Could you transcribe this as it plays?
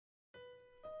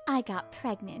I got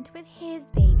pregnant with his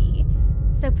baby.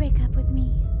 So break up with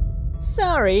me.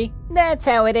 Sorry, that's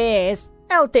how it is.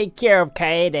 I'll take care of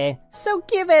Kaede, so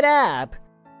give it up.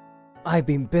 I've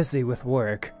been busy with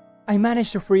work. I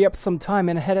managed to free up some time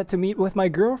and headed to meet with my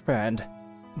girlfriend.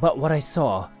 But what I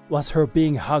saw was her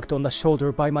being hugged on the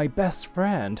shoulder by my best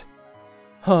friend.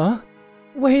 Huh?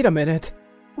 Wait a minute.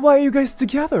 Why are you guys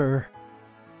together?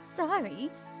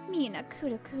 Sorry, me and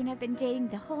Akuda-kun have been dating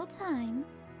the whole time.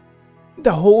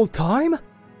 The whole time?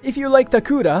 If you liked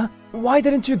Akuda, why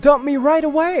didn't you dump me right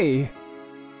away?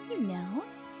 You know,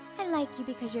 I like you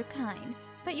because you're kind,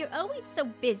 but you're always so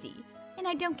busy, and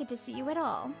I don't get to see you at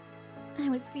all. I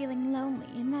was feeling lonely,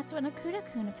 and that's when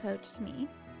Akuda-kun approached me.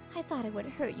 I thought it would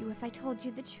hurt you if I told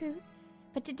you the truth,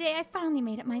 but today I finally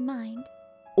made up my mind.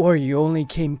 Or you only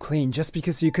came clean just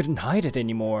because you couldn't hide it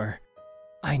anymore.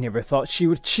 I never thought she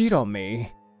would cheat on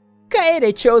me.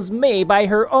 Kaede chose me by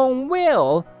her own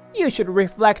will. You should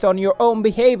reflect on your own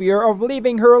behavior of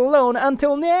leaving her alone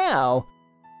until now.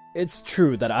 It's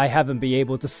true that I haven't been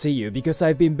able to see you because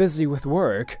I've been busy with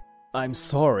work. I'm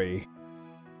sorry.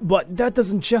 But that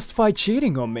doesn't justify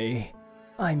cheating on me.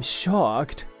 I'm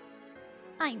shocked.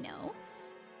 I know.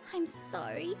 I'm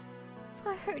sorry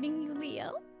for hurting you,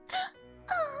 Leo.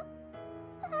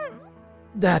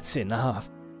 That's enough.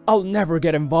 I'll never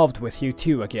get involved with you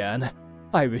two again.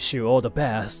 I wish you all the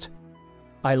best.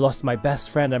 I lost my best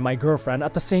friend and my girlfriend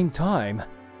at the same time.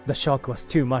 The shock was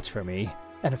too much for me,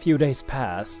 and a few days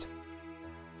passed.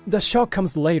 The shock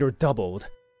comes later doubled.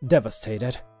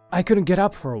 Devastated, I couldn't get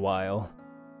up for a while.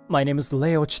 My name is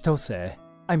Leo Chitose.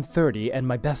 I'm 30 and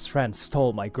my best friend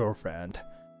stole my girlfriend.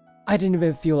 I didn't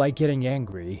even feel like getting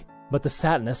angry, but the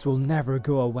sadness will never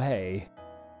go away.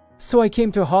 So I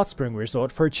came to a hot spring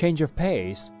resort for a change of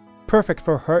pace, perfect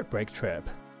for a heartbreak trip.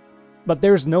 But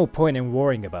there's no point in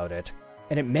worrying about it,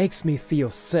 and it makes me feel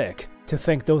sick to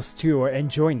think those two are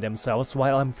enjoying themselves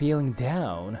while I'm feeling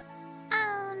down.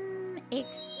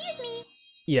 Excuse me?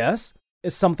 Yes?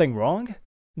 Is something wrong?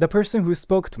 The person who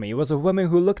spoke to me was a woman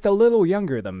who looked a little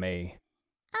younger than me.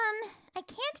 I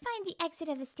can't find the exit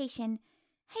of the station.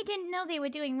 I didn't know they were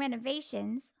doing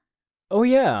renovations. Oh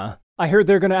yeah, I heard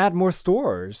they're gonna add more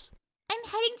stores. I'm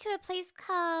heading to a place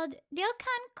called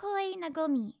Ryokan Koi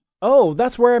Nagomi. Oh,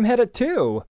 that's where I'm headed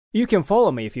too. You can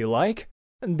follow me if you like.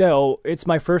 Though, it's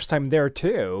my first time there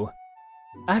too.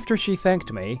 After she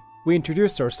thanked me, we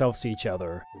introduced ourselves to each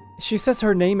other. She says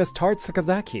her name is Tart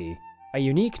Sakazaki, a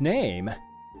unique name.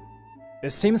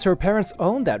 It seems her parents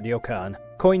owned that ryokan,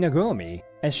 Koi Nagomi,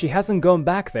 and she hasn't gone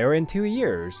back there in 2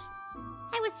 years.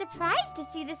 I was surprised to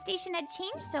see the station had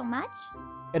changed so mumuch.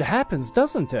 It happens,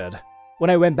 doesn't it? When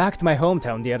I went back to my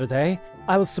hometown the other day,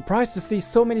 I was surprised to see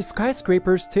so many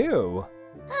skyscrapers too.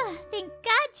 Thank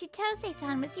God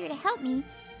Chitose-san was here to help me.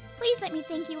 Please let me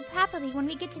thank you properly when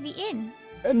we get to the inn.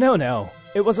 No,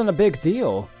 it wasn't a big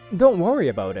deal. Don't worry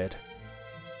about it.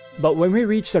 But when we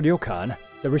reached the ryokan,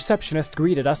 the receptionist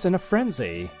greeted us in a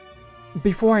frenzy.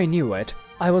 Before I knew it,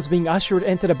 I was being ushered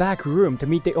into the back room to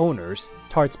meet the owners,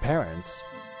 Tart's parents.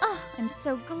 Oh, I'm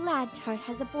so glad Tart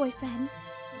has a boyfriend.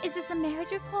 Is this a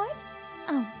marriage report?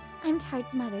 Oh, I'm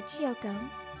Tart's mother, Chiyoko.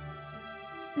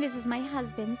 This is my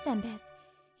husband, Senbeth.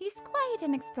 He's quiet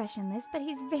and expressionless, but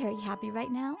he's very happy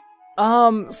right now.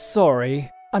 Sorry.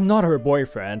 I'm not her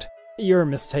boyfriend. You're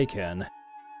mistaken.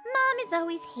 Mom is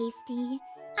always hasty.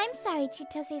 I'm sorry,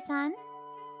 Chitose-san.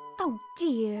 Oh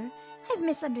dear, I've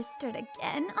misunderstood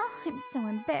again. Oh, I'm so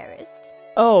embarrassed.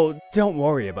 Oh, don't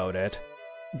worry about it.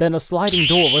 Then a sliding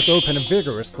door was opened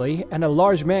vigorously and a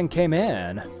large man came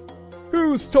in.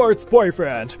 Who's Tart's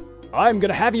boyfriend? I'm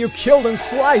gonna have you killed and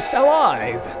sliced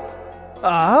alive!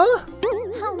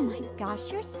 Oh my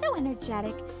gosh, you're so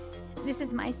energetic. This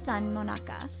is my son,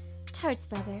 Monaka, Tart's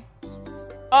brother.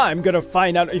 I'm gonna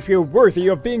find out if you're worthy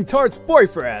of being Tart's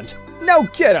boyfriend! Now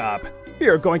get up!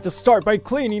 You're going to start by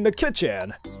cleaning the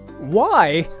kitchen!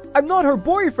 Why? I'm not her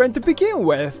boyfriend to begin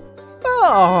with!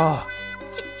 Oh!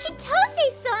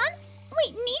 Chitose-san!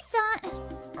 Wait, Nissan!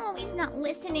 Oh, he's not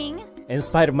listening. In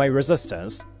spite of my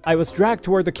resistance, I was dragged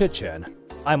toward the kitchen.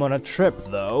 I'm on a trip,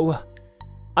 though.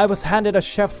 I was handed a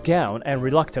chef's gown and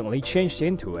reluctantly changed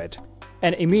into it,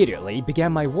 and immediately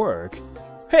began my work.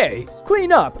 Hey,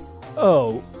 clean up!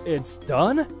 Oh, it's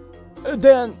done?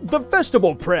 Then the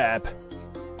vegetable prep!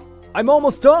 I'm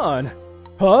almost done!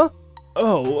 Huh?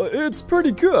 Oh, it's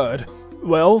pretty good.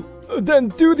 Well, then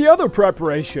do the other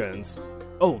preparations.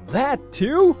 Oh, that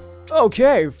too?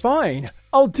 Okay, fine.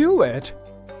 I'll do it.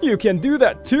 You can do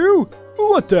that too?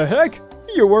 What the heck?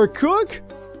 You were a cook?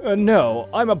 No,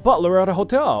 I'm a butler at a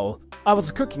hotel. I was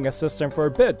a cooking assistant for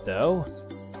a bit, though.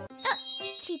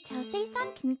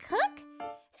 Chitose-san can cook?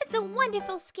 That's a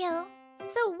Wonderful skill.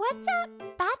 So what's a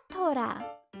batora?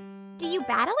 Do you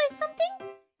battle or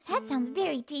something? That sounds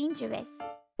very dangerous.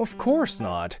 Of course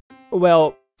not.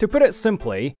 Well, to put it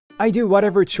simply, I do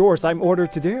whatever chores I'm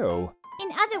ordered to do. In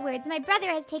other words, my brother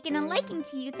has taken a liking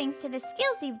to you thanks to the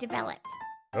skills you've developed.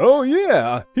 Oh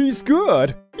yeah, he's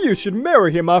good. You should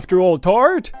marry him after all,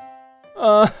 Tart.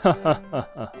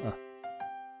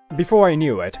 Before I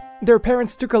knew it, their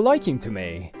parents took a liking to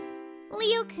me.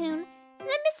 Leo-kun,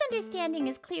 the misunderstanding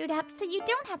is cleared up so you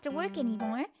don't have to work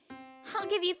anymore. I'll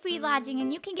give you free lodging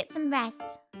and you can get some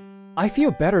rest. I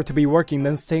feel better to be working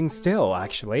than staying still,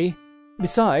 actually.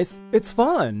 Besides, it's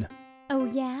fun. Oh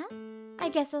yeah? I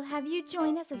guess I'll have you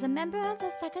join us as a member of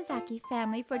the Sakazaki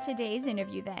family for today's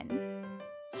interview then.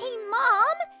 Hey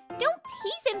Mom! Don't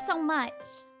tease him so much!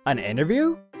 An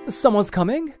interview? Someone's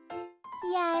coming?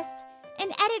 Yes.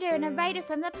 An editor and a writer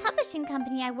from the publishing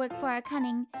company I work for are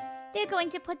coming. They're going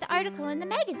to put the article in the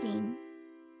magazine.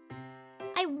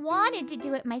 I wanted to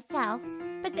do it myself,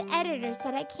 but the editor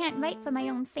said I can't write for my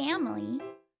own family.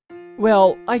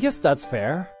 Well, I guess that's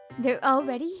fair. They're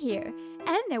already here,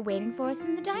 and they're waiting for us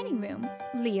in the dining room.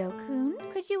 Leo-kun,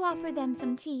 could you offer them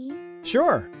some tea?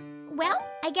 Sure. Well,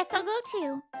 I guess I'll go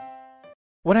too.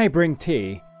 When I bring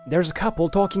tea, there's a couple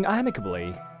talking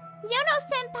amicably.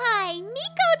 Yono-senpai!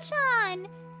 Miko-chan!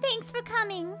 Thanks for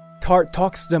coming. Tart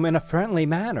talks to them in a friendly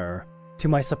manner. To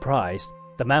my surprise,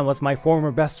 the man was my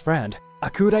former best friend,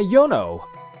 Akuda Yono.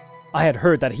 I had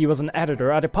heard that he was an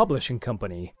editor at a publishing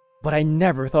company, but I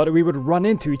never thought we would run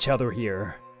into each other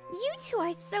here. You two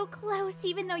are so close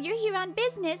even though you're here on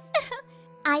business.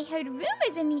 I heard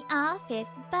rumors in the office,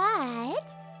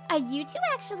 but are you two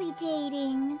actually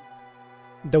dating?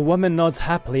 The woman nods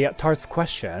happily at Tart's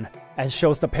question and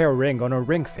shows the pear ring on her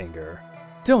ring finger.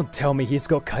 Don't tell me he's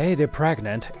got Kaede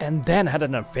pregnant and then had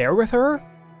an affair with her?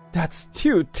 That's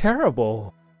too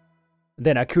terrible.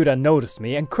 Then Akuda noticed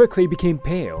me and quickly became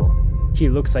pale. He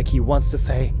looks like he wants to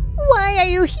say, "Why are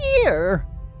you here?"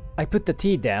 I put the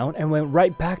tea down and went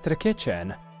right back to the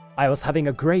kitchen. I was having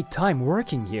a great time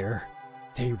working here.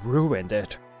 They ruined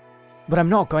it. But I'm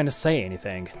not going to say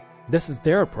anything. This is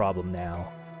their problem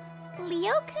now.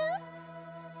 Leo-kun?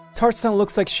 Tart-san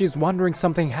looks like she's wondering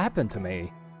something happened to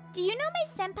me. Do you know my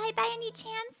senpai by any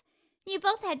chance? You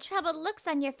both had troubled looks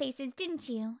on your faces, didn't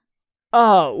you?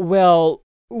 Well,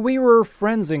 we were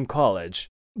friends in college,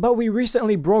 but we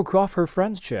recently broke off her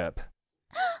friendship.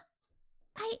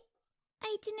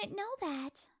 I didn't know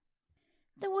that.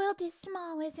 The world is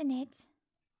small, isn't it?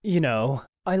 You know,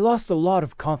 I lost a lot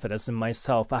of confidence in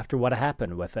myself after what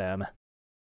happened with him.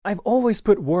 I've always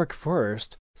put work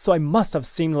first, so I must have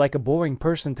seemed like a boring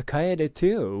person to Kaede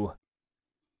too.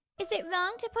 Is it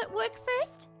wrong to put work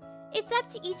first? It's up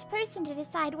to each person to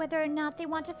decide whether or not they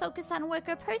want to focus on work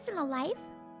or personal life.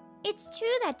 It's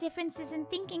true that differences in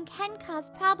thinking can cause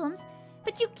problems,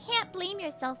 but you can't blame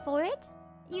yourself for it.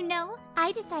 You know,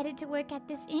 I decided to work at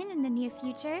this inn in the near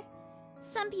future.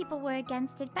 Some people were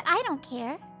against it, but I don't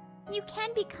care. You can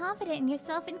be confident in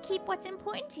yourself and keep what's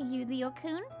important to you,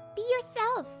 Leo-kun. Be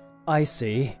yourself. I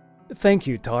see. Thank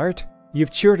you, Tart.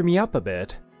 You've cheered me up a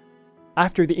bit.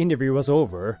 After the interview was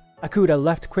over, Akuda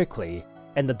left quickly,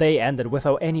 and the day ended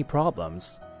without any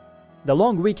problems. The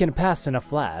long weekend passed in a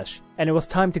flash, and it was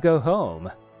time to go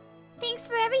home. Thanks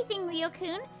for everything,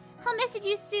 Leo-kun. I'll message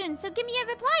you soon, so give me a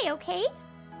reply, okay?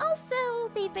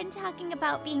 Also, they've been talking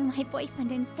about being my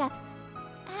boyfriend and stuff.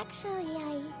 Actually,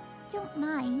 I don't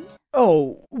mind.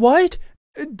 Oh, what?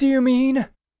 Do you mean?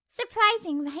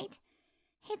 Surprising, right?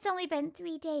 It's only been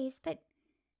 3 days, but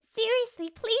seriously,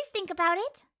 please think about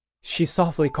it. She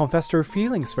softly confessed her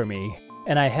feelings for me,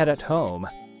 and I headed home.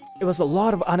 It was a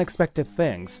lot of unexpected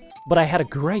things, but I had a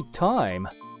great time.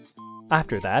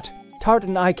 After that, Tart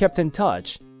and I kept in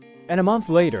touch, and a month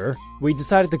later, we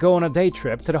decided to go on a day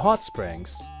trip to the hot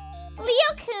springs.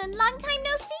 Leo-kun, long time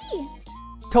no see!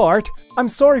 Tart, I'm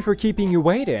sorry for keeping you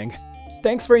waiting.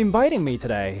 Thanks for inviting me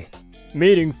today.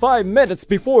 Meeting 5 minutes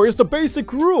before is the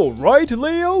basic rule, right,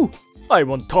 Leo? I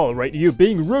won't tolerate you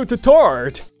being rude to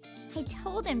Tart. I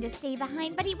told him to stay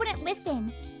behind, but he wouldn't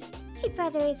listen. My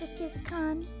brother is a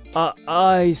cis-con.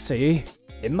 I see.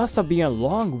 It must have been a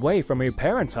long way from your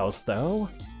parents' house, though.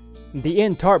 The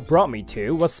inn Tart brought me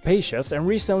to was spacious and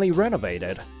recently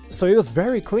renovated, so it was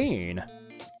very clean.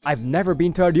 I've never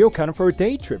been to a ryokan for a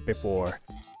day trip before.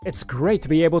 It's great to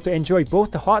be able to enjoy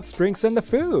both the hot springs and the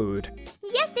food.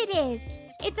 Yes, it is.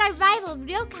 It's our rival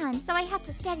ryokan, so I have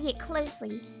to study it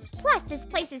closely. Plus, this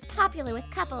place is popular with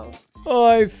couples.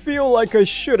 I feel like I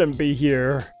shouldn't be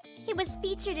here. It was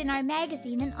featured in our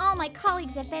magazine, and all my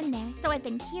colleagues have been there, so I've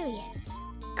been curious.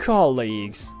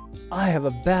 Colleagues, I have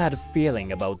a bad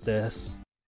feeling about this.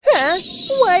 Huh?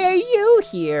 Why are you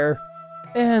here?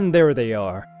 And there they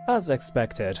are, as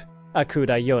expected.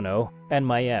 Akuda Yono and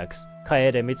my ex,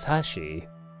 Kaede Mitsuhashi.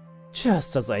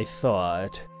 Just as I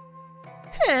thought.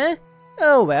 Huh?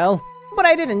 Oh well, but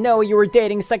I didn't know you were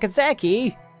dating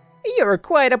Sakazaki. You're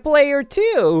quite a player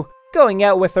too, going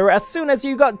out with her as soon as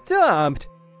you got dumped.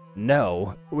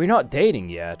 No, we're not dating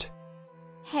yet.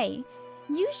 Hey,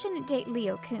 you shouldn't date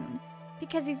Leo-kun,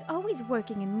 because he's always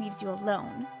working and leaves you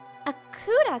alone.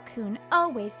 Akuda-kun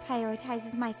always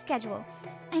prioritizes my schedule,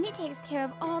 and he takes care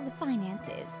of all the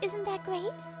finances. Isn't that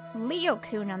great?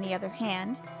 Leo-kun, on the other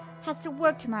hand, has to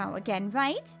work tomorrow again,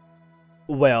 right?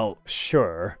 Well,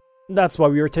 sure. That's why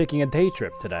we were taking a day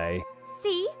trip today.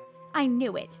 See? I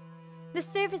knew it. The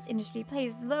service industry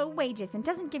pays low wages and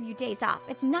doesn't give you days off.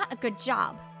 It's not a good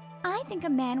job. I think a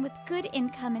man with good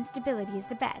income and stability is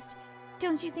the best.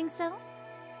 Don't you think so?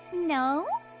 No.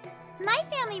 My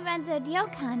family runs a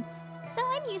ryokan, so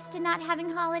I'm used to not having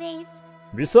holidays.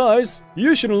 Besides,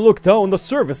 you shouldn't look down the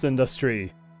service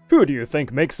industry. Who do you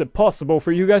think makes it possible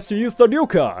for you guys to use the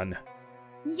ryokan?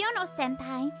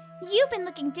 Yono-senpai, you've been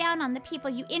looking down on the people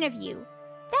you interview.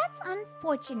 That's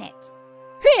unfortunate.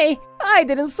 Hey, I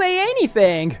didn't say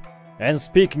anything. And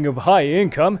speaking of high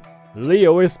income,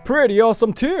 Leo is pretty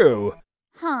awesome too.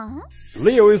 Huh?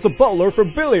 Leo is a butler for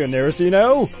billionaires, you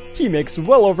know? He makes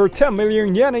well over 10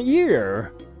 million yen a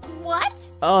year. What?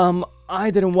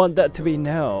 I didn't want that to be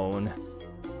known.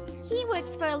 He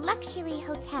works for a luxury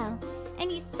hotel, and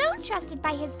he's so trusted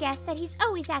by his guests that he's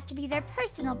always asked to be their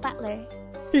personal butler.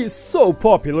 He's so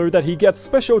popular that he gets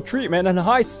special treatment and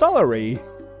high salary.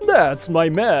 That's my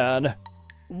man.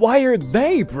 Why are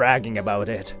they bragging about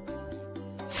it?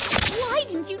 Why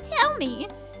didn't you tell me?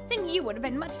 Then you would have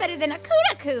been much better than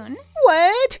Akuda-kun.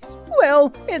 What?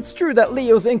 Well, it's true that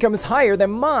Leo's income is higher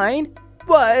than mine,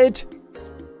 but...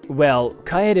 Well,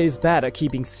 Kaede is bad at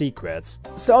keeping secrets,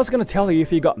 so I was gonna tell you if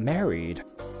he got married.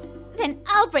 Then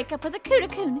I'll break up with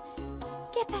Akuda-kun.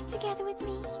 Get back together with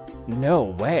me. No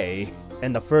way.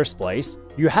 In the first place,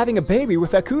 you're having a baby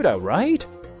with Akuda, right?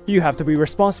 You have to be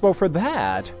responsible for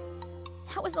that.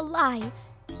 That was a lie.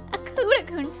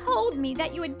 Akuda-kun told me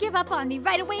that you would give up on me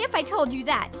right away if I told you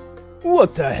that.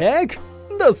 What the heck?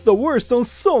 That's the worst on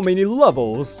so many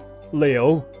levels.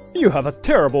 Leo, you have a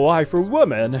terrible eye for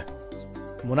women.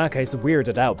 Monaka is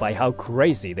weirded out by how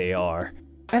crazy they are.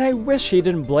 And I wish he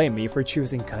didn't blame me for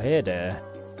choosing Kaede.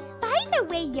 By the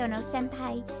way,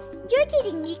 Yono-senpai, you're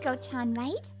dating Miko-chan,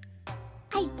 right?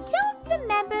 I don't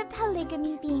remember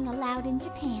polygamy being allowed in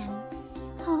Japan.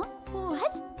 Huh?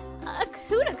 What?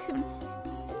 Akuda-kun,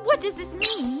 what does this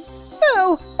mean?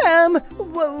 Oh,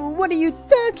 what are you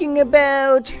talking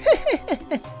about?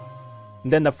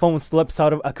 Then the phone slips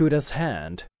out of Akuda's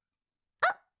hand.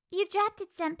 Oh, you dropped it,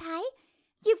 senpai.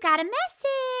 You've got a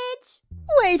message.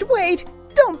 Wait,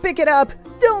 don't pick it up.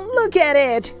 Don't look at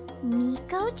it.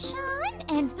 Miko-chan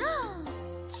and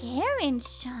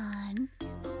Karen-chan.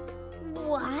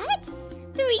 What?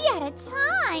 3 at a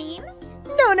time?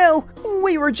 No,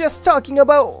 we were just talking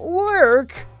about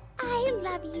work. I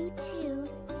love you too.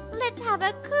 Let's have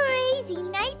a crazy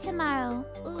night tomorrow.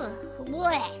 Ugh,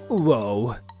 bleh.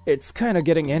 Whoa, it's kinda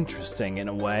getting interesting in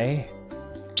a way.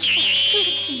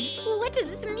 What does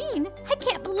this mean? I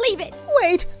can't believe it.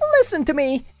 Wait, listen to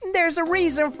me. There's a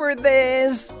reason for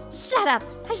this. Shut up.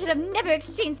 I should have never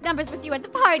exchanged numbers with you at the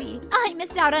party. I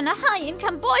missed out on a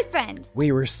high-income boyfriend.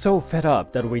 We were so fed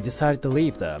up that we decided to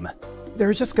leave them.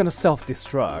 They're just gonna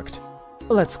self-destruct.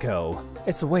 Let's go.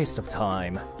 It's a waste of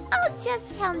time. I'll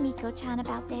just tell Miko-chan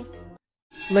about this.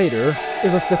 Later,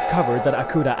 it was discovered that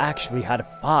Akuda actually had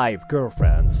 5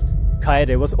 girlfriends.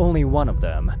 Kaede was only one of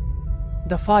them.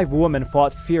 The 5 women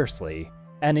fought fiercely,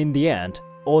 and in the end,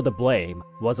 all the blame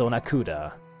was on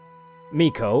Akuda.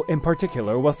 Miko, in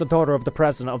particular, was the daughter of the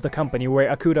president of the company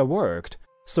where Akuda worked,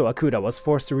 so Akuda was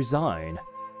forced to resign.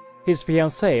 His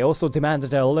fiancée also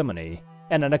demanded alimony,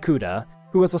 and Akuda,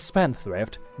 who was a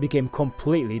spendthrift, became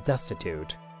completely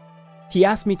destitute. He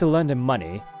asked me to lend him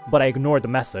money, but I ignored the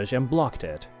message and blocked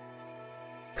it.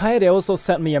 Kaede also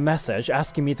sent me a message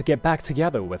asking me to get back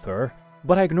together with her,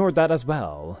 but I ignored that as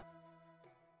well.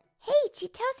 Hey,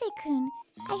 Chitose-kun.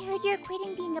 I heard you're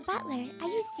quitting being a butler. Are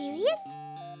you serious?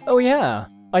 Oh yeah,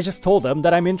 I just told him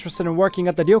that I'm interested in working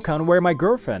at the ryokan where my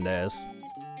girlfriend is.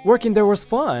 Working there was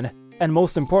fun, and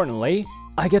most importantly,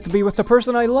 I get to be with the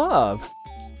person I love.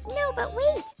 No, but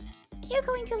wait. You're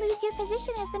going to lose your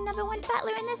position as the #1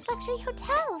 butler in this luxury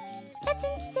hotel. That's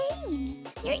insane.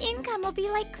 Your income will be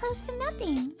like close to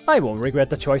nothing. I won't regret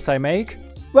the choice I make.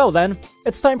 Well then,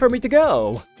 it's time for me to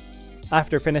go.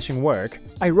 After finishing work,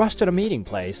 I rushed to the meeting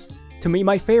place to meet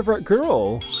my favorite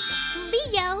girl.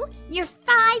 Leo, You're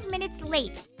 5 minutes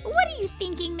late. What are you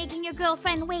thinking, making your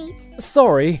girlfriend wait?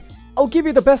 Sorry, I'll give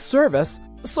you the best service,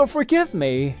 so forgive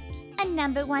me. A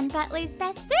 #1 butler's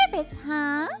best service,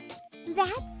 huh?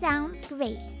 That sounds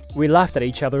great. We laughed at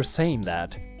each other saying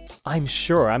that. I'm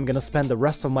sure I'm gonna spend the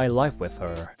rest of my life with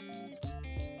her.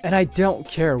 And I don't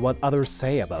care what others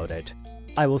say about it.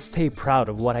 I will stay proud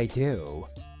of what I do.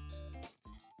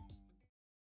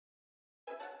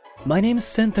 My name is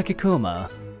Senta Kikuma.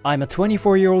 I'm a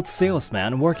 24-year-old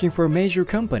salesman working for a major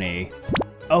company.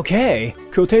 Okay,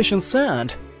 quotation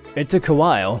sent. It took a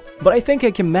while, but I think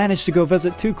I can manage to go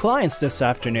visit 2 clients this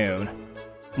afternoon.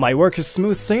 My work is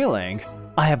smooth sailing.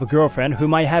 I have a girlfriend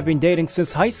whom I have been dating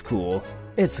since high school.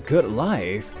 It's a good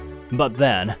life. But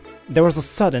then, there was a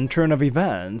sudden turn of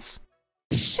events.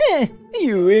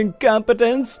 You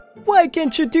incompetents! Why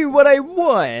can't you do what I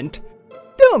want?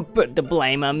 Don't put the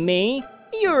blame on me.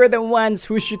 You're the ones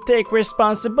who should take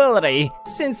responsibility,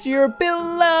 since you're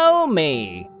below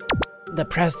me. The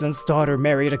president's daughter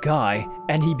married a guy,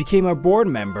 and he became our board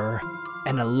member.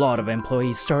 And a lot of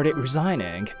employees started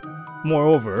resigning.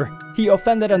 Moreover, he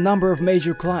offended a number of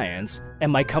major clients,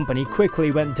 and my company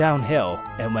quickly went downhill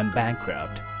and went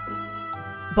bankrupt.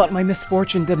 But my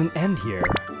misfortune didn't end here.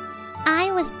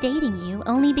 I was dating you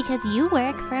only because you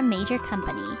work for a major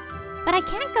company. But I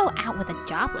can't go out with a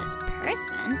jobless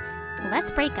person.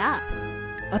 Let's break up.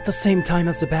 At the same time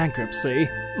as the bankruptcy,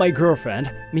 my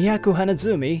girlfriend, Miyako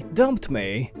Hanazumi, dumped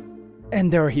me.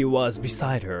 And there he was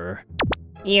beside her.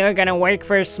 You're gonna work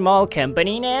for a small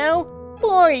company now?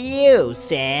 Poor you,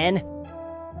 San.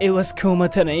 It was Koma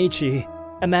Taneichi,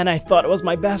 a man I thought was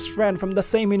my best friend from the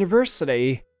same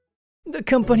university. The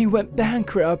company went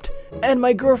bankrupt, and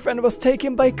my girlfriend was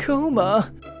taken by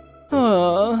Koma.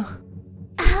 Oh,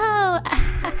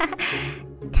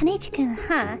 Taneichi-kun,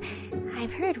 huh?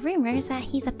 I've heard rumors that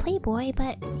he's a playboy,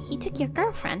 but he took your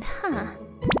girlfriend, huh?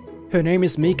 Her name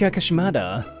is Mika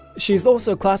Kashimada. She's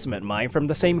also a classmate of mine from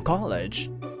the same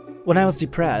college. When I was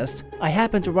depressed, I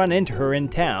happened to run into her in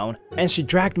town, and she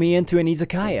dragged me into an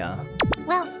izakaya.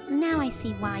 Well, now I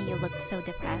see why you looked so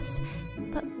depressed.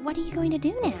 But what are you going to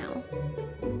do now?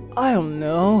 I don't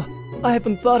know. I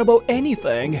haven't thought about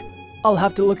anything. I'll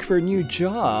have to look for a new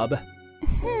job.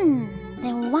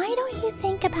 Then why don't you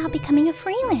think about becoming a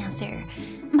freelancer?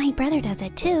 My brother does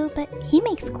it too, but he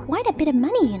makes quite a bit of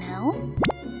money, you know.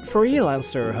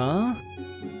 Freelancer, huh?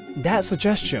 That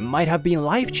suggestion might have been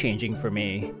life-changing for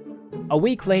me. A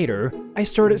week later, I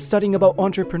started studying about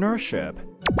entrepreneurship.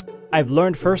 I've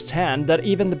learned firsthand that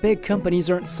even the big companies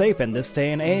aren't safe in this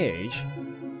day and age.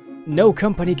 No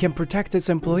company can protect its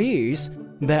employees,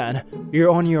 then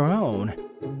you're on your own.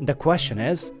 The question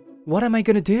is, what am I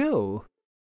gonna do?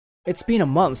 It's been a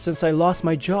month since I lost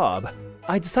my job.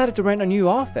 I decided to rent a new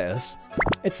office.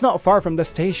 It's not far from the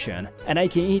station, and I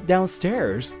can eat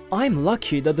downstairs. I'm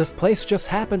lucky that this place just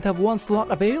happened to have one slot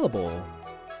available.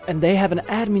 And they have an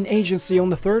admin agency on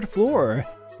the 3rd floor.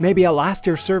 Maybe I'll ask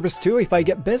their service too if I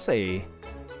get busy.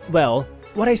 Well,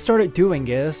 what I started doing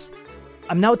is,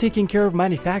 I'm now taking care of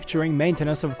manufacturing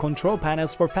maintenance of control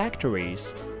panels for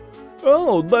factories.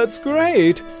 Oh, that's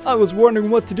great! I was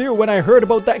wondering what to do when I heard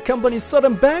about that company's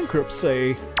sudden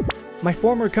bankruptcy. My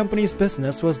former company's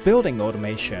business was building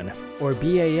automation, or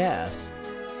BAS.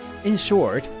 In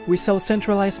short, we sell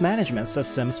centralized management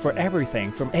systems for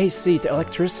everything from AC to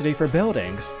electricity for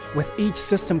buildings, with each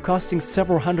system costing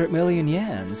several hundred million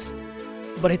yens.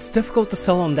 But it's difficult to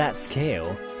sell on that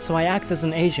scale, so I act as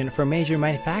an agent for major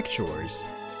manufacturers.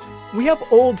 We have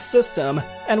old system,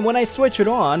 and when I switch it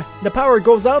on, the power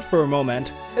goes out for a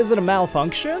moment. Is it a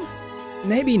malfunction?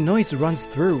 Maybe noise runs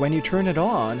through when you turn it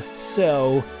on,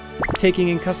 so taking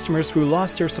in customers who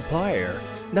lost their supplier.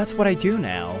 That's what I do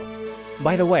now.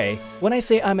 By the way, when I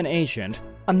say I'm an agent,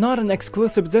 I'm not an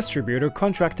exclusive distributor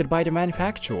contracted by the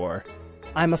manufacturer.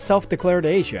 I'm a self-declared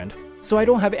agent, so I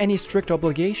don't have any strict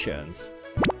obligations.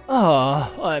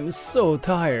 I'm so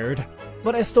tired.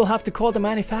 But I still have to call the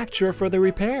manufacturer for the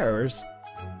repairs.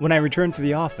 When I return to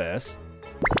the office,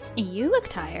 You look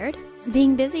tired.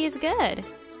 Being busy is good.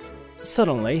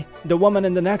 Suddenly, the woman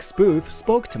in the next booth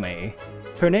spoke to me.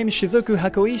 Her name is Shizuku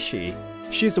Hakoishi.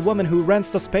 She's the woman who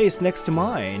rents the space next to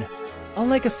mine.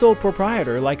 Unlike a sole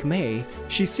proprietor like me,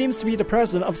 she seems to be the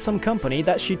president of some company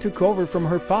that she took over from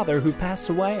her father who passed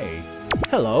away.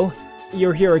 Hello,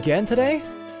 you're here again today?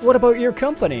 What about your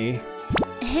company?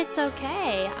 It's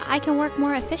okay. I can work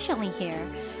more efficiently here,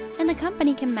 and the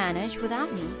company can manage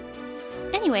without me.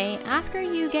 Anyway, after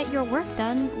you get your work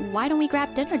done, why don't we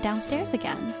grab dinner downstairs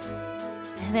again?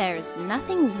 There's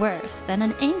nothing worse than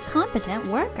an incompetent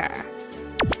worker.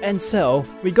 And so,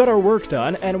 we got our work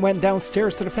done and went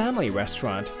downstairs to the family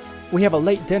restaurant. We have a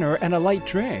late dinner and a light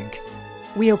drink.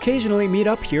 We occasionally meet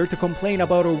up here to complain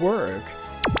about our work.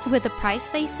 With the price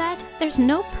they set, there's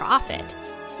no profit.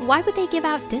 Why would they give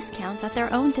out discounts at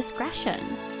their own discretion?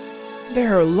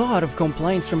 There are a lot of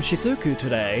complaints from Shizuku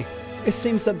today. It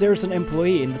seems that there's an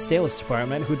employee in the sales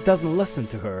department who doesn't listen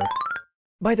to her.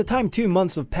 By the time 2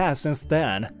 months have passed since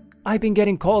then, I've been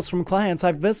getting calls from clients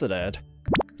I've visited.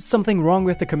 Something wrong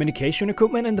with the communication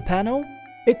equipment in the panel?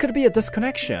 It could be a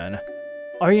disconnection.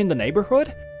 Are you in the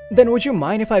neighborhood? Then would you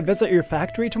mind if I visit your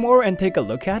factory tomorrow and take a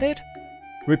look at it?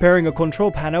 Repairing a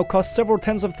control panel costs several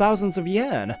tens of thousands of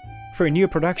yen. For new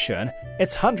production,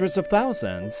 it's hundreds of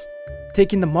thousands.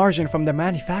 Taking the margin from the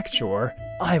manufacturer,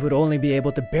 I would only be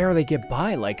able to barely get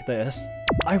by like this.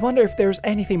 I wonder if there's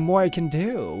anything more I can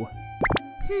do.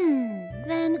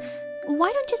 Then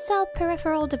why don't you sell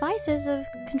peripheral devices of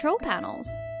control panels?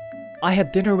 I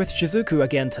had dinner with Shizuku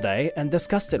again today and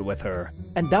discussed it with her,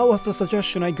 and that was the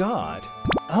suggestion I got.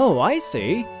 Oh, I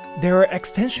see. There are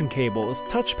extension cables,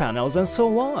 touch panels, and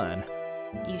so on.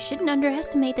 You shouldn't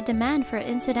underestimate the demand for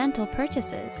incidental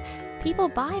purchases. People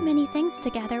buy many things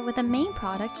together with the main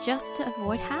product just to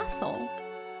avoid hassle.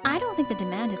 I don't think the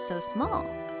demand is so small.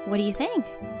 What do you think?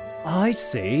 I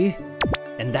see.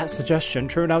 And that suggestion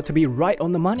turned out to be right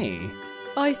on the money.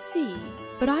 I see,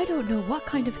 but I don't know what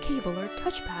kind of cable or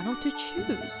touch panel to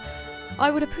choose. I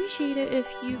would appreciate it if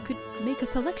you could make a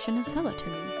selection and sell it to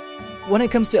me. When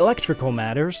it comes to electrical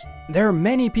matters, there are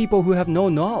many people who have no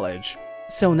knowledge.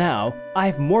 So now, I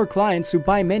have more clients who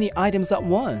buy many items at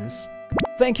once.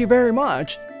 Thank you very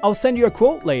much. I'll send you a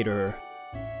quote later.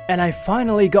 And I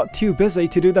finally got too busy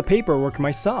to do the paperwork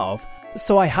myself,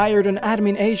 so I hired an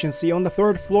admin agency on the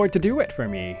 3rd floor to do it for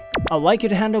me. I'd like you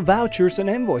to handle vouchers and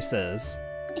invoices.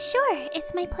 Sure,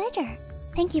 it's my pleasure.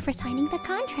 Thank you for signing the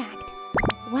contract.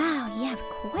 Wow, you have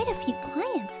quite a few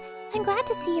clients. I'm glad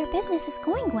to see your business is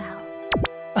going well.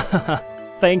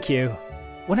 Thank you.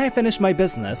 When I finished my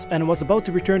business and was about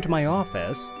to return to my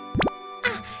office,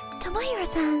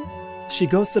 Tomohiro-san. she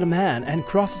goes to the man and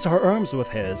crosses her arms with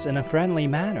his in a friendly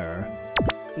manner.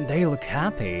 They look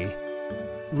happy.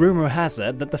 Rumor has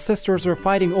it that the sisters were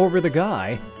fighting over the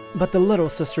guy, but the little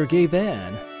sister gave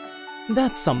in.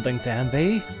 That's something to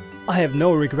envy. I have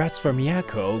no regrets for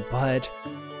Miyako, but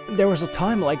there was a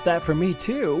time like that for me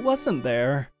too, wasn't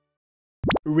there?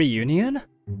 Reunion?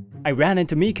 I ran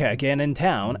into Mika again in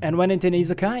town and went into an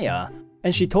izakaya,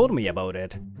 and she told me about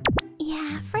it.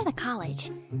 Yeah, for the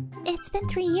college. It's been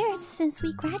 3 years since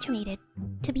we graduated.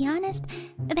 To be honest,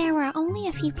 there were only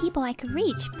a few people I could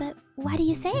reach, but what do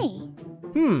you say?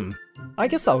 I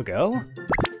guess I'll go.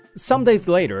 Some days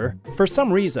later, for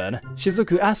some reason,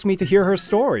 Shizuku asked me to hear her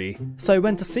story, so I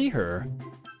went to see her.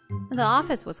 The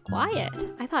office was quiet.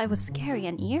 I thought it was scary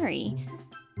and eerie.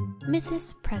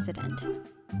 Mrs. President.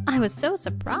 I was so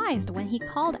surprised when he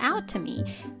called out to me.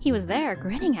 He was there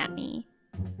grinning at me.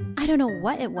 I don't know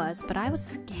what it was, but I was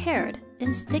scared,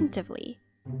 instinctively.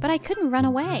 But I couldn't run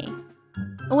away.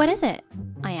 What is it?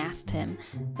 I asked him.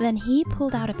 Then he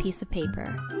pulled out a piece of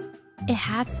paper. It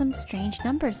had some strange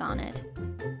numbers on it.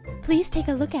 Please take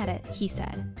a look at it, he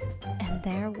said. And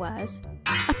there was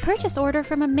a purchase order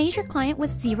from a major client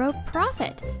with 0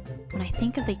 profit. When I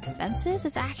think of the expenses,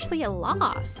 it's actually a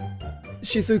loss.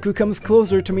 Shizuku comes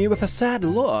closer to me with a sad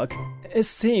look. It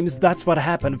seems that's what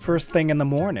happened first thing in the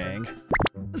morning.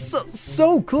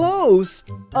 So close!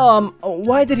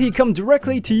 Why did he come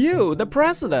directly to you, the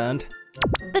president?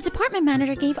 The department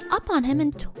manager gave up on him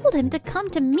and told him to come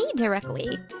to me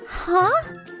directly. Huh?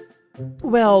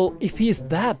 Well, if he's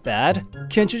that bad,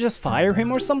 can't you just fire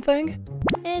him or something?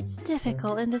 It's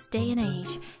difficult in this day and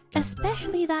age,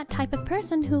 especially that type of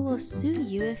person who will sue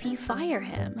you if you fire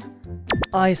him.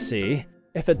 I see.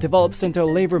 If it develops into a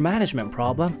labor management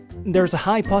problem, there's a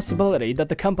high possibility that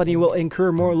the company will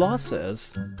incur more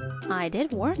losses. I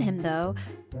did warn him though.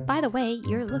 By the way,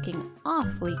 you're looking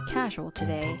awfully casual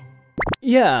today.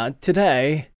 Yeah,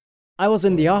 today. I was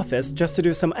in the office just to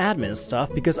do some admin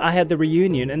stuff because I had the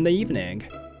reunion in the evening.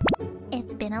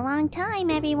 It's been a long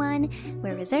time, everyone.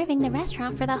 We're reserving the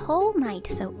restaurant for the whole night,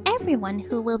 so everyone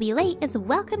who will be late is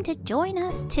welcome to join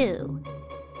us too.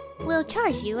 We'll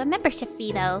charge you a membership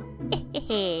fee though.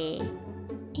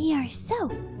 You're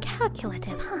so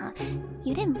calculative, huh?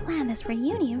 You didn't plan this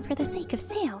reunion for the sake of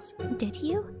sales, did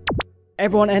you?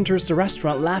 Everyone enters the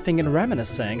restaurant laughing and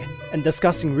reminiscing and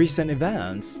discussing recent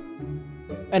events.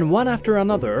 And one after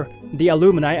another, the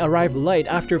alumni arrive late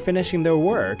after finishing their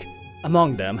work.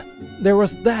 Among them, there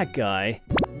was that guy.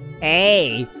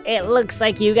 Hey, it looks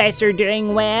like you guys are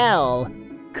doing well.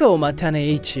 Koma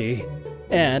Taneichi.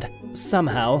 And,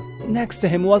 somehow, next to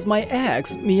him was my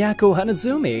ex, Miyako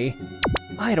Hanazumi.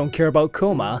 I don't care about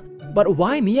Koma, But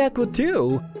why Miyako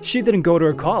too? She didn't go to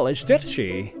her college, did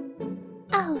she?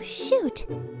 Oh shoot!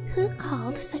 Who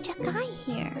called such a guy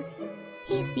here?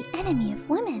 He's the enemy of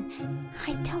women.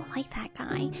 I don't like that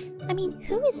guy. I mean,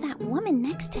 who is that woman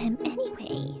next to him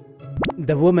anyway?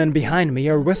 The women behind me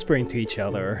are whispering to each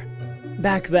other.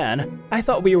 Back then, I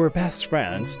thought we were best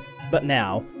friends, but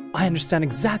now, I understand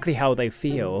exactly how they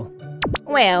feel.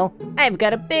 Well, I've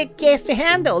got a big case to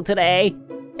handle today.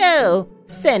 Oh,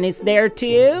 Sen is there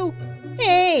too?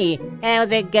 Hey,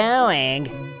 how's it going?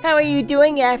 How are you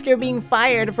doing after being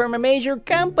fired from a major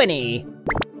company?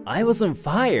 I wasn't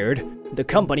fired. The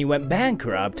company went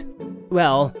bankrupt.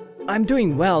 Well, I'm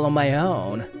doing well on my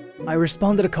own. I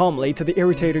responded calmly to the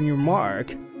irritating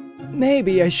remark.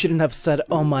 Maybe I shouldn't have said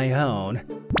on my own.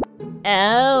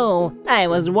 Oh, I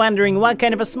was wondering what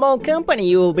kind of a small company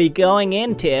you will be going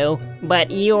into. But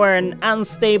you are an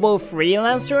unstable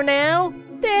freelancer now?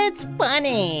 That's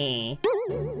funny.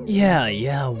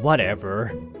 Yeah,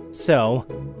 whatever. So,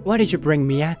 why did you bring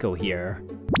Miyako here?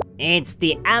 It's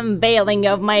the unveiling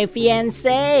of my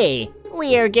fiancé.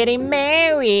 We are getting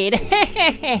married.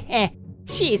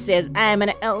 She says I'm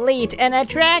an elite and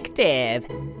attractive.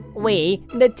 We,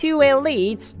 the two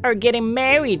elites, are getting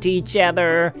married to each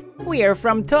other. We are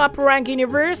from top-ranked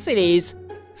universities,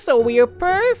 so we are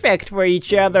perfect for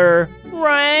each other,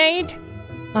 right?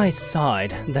 I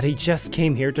sighed that he just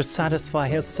came here to satisfy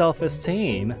his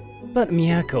self-esteem. But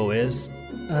Miyako is...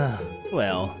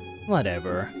 well,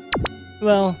 whatever.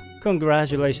 Well,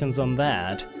 congratulations on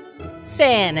that.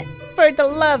 Sen, for the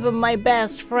love of my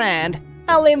best friend,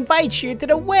 I'll invite you to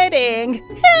the wedding!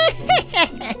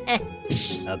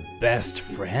 A best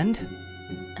friend?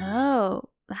 Oh,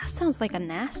 that sounds like a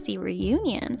nasty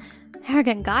reunion.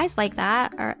 Arrogant guys like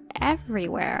that are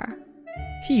everywhere.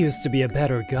 He used to be a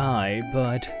better guy,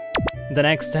 but... The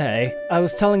next day, I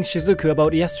was telling Shizuku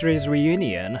about yesterday's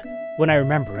reunion. When I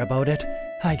remember about it,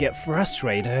 I get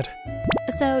frustrated.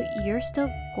 So, you're still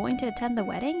going to attend the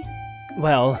wedding?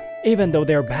 Well, even though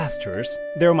they're bastards,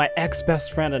 they're my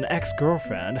ex-best friend and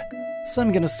ex-girlfriend, so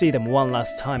I'm gonna see them one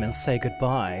last time and say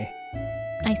goodbye.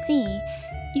 I see.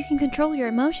 You can control your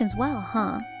emotions well,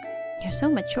 huh? You're so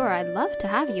mature, I'd love to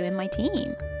have you in my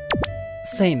team.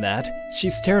 Saying that, she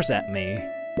stares at me.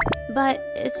 But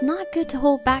it's not good to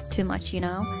hold back too much, you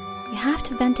know? You have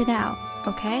to vent it out,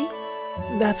 okay?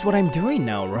 That's what I'm doing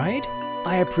now, right?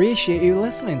 I appreciate you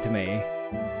listening to me.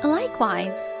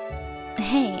 Likewise.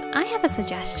 Hey, I have a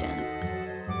suggestion.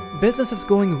 Business is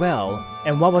going well,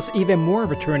 and what was even more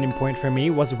of a turning point for me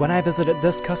was when I visited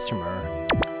this customer.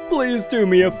 Please do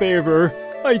me a favor.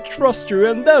 I trust you,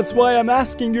 and that's why I'm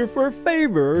asking you for a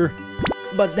favor.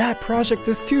 But that project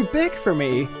is too big for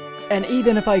me, and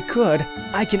even if I could,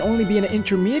 I can only be an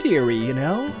intermediary, you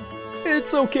know?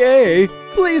 It's okay.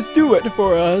 Please do it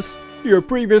for us. Your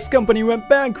previous company went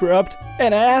bankrupt,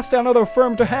 and I asked another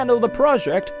firm to handle the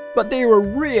project, but they were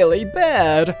really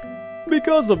bad.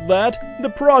 Because of that, the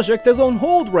project is on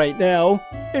hold right now.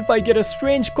 If I get a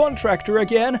strange contractor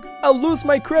again, I'll lose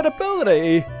my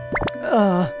credibility.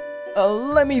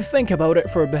 Let me think about it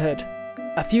for a bit.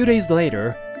 A few days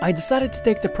later, I decided to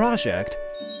take the project.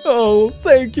 Oh,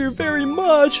 thank you very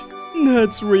much.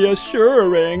 That's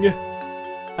reassuring.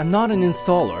 I'm not an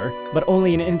installer, but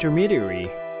only an intermediary.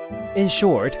 In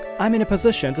short, I'm in a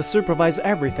position to supervise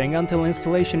everything until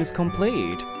installation is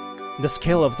complete. The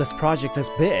scale of this project is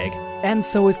big, and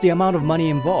so is the amount of money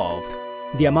involved.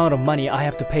 The amount of money I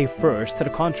have to pay first to the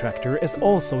contractor is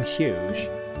also huge.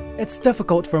 It's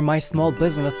difficult for my small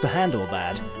business to handle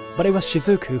that, but it was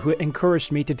Shizuku who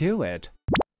encouraged me to do it.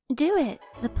 Do it.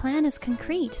 The plan is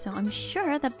concrete, so I'm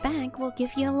sure the bank will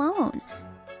give you a loan.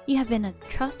 You have been a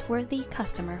trustworthy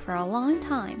customer for a long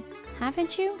time,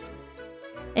 haven't you?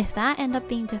 If that ends up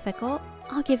being difficult,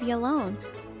 I'll give you a loan.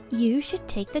 You should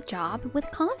take the job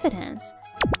with confidence.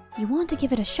 You want to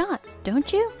give it a shot,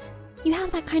 don't you? You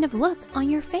have that kind of look on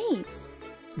your face.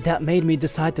 That made me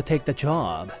decide to take the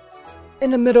job. In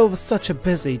the middle of such a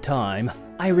busy time,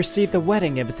 I received a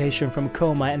wedding invitation from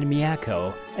Koma and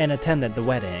Miyako and attended the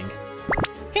wedding.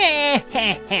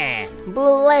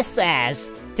 Bless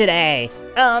us! Today,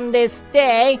 on this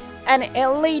day, an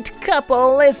elite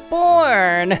couple is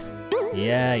born!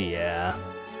 Yeah.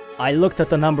 I looked at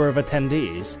the number of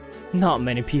attendees. Not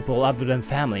many people other than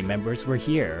family members were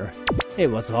here. It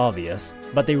was obvious,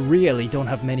 but they really don't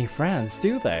have many friends,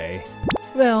 do they?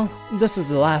 Well, this is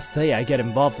the last day I get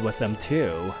involved with them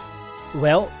too.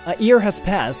 Well, a year has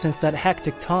passed since that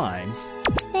hectic times.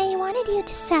 They wanted you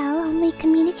to sell only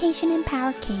communication and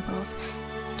power cables.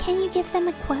 Can you give them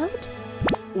a quote?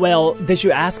 Well, did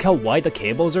you ask how wide the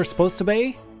cables are supposed to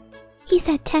be? He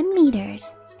said 10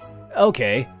 meters.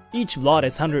 Okay, Each lot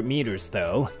is 100 meters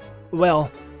though.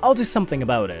 Well, I'll do something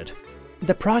about it.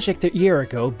 The project a year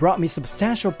ago brought me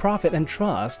substantial profit and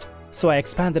trust, so I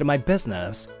expanded my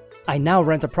business. I now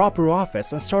rent a proper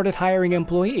office and started hiring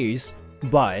employees,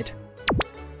 but...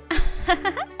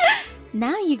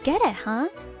 Now you get it, huh?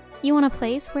 You want a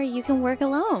place where you can work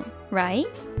alone, right?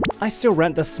 I still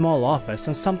rent a small office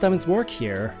and sometimes work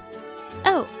here.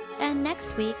 Oh, and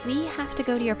next week we have to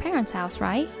go to your parents' house,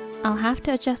 right? I'll have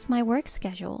to adjust my work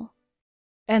schedule.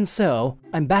 And so,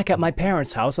 I'm back at my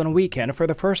parents' house on a weekend for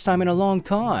the first time in a long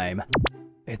time.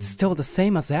 It's still the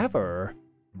same as ever.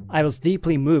 I was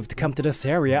deeply moved to come to this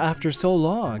area after so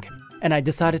long, and I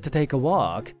decided to take a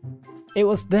walk. It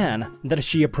was then that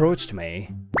she approached me.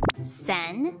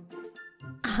 Sen?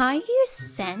 Are you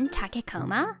Sen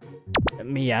Takekoma?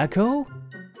 Miyako?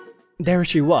 There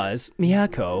she was,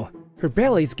 Miyako. Her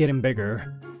belly's getting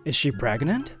bigger. Is she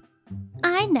pregnant?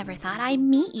 I never thought I'd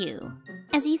meet you.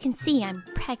 As you can see, I'm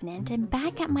pregnant and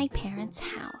back at my parents'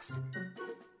 house.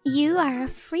 You are a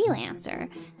freelancer,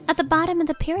 at the bottom of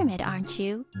the pyramid, aren't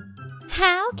you?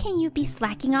 How can you be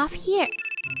slacking off here?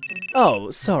 Oh,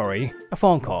 sorry. A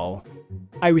phone call.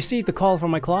 I received a call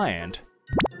from my client.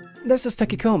 This is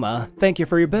Takekoma. Thank you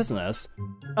for your business.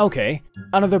 Okay,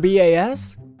 another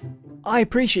BAS? I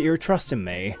appreciate your trust in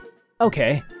me.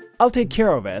 Okay, I'll take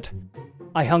care of it.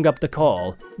 I hung up the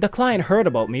call. The client heard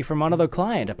about me from another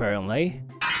client, apparently.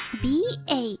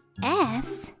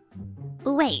 BAS?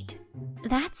 Wait,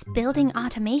 that's building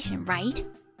automation, right?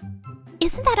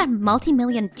 Isn't that a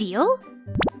multi-million deal?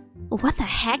 What the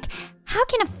heck? How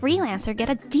can a freelancer get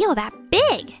a deal that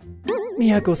big?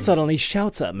 Miyako suddenly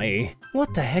shouts at me.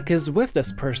 What the heck is with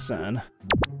this person?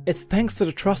 It's thanks to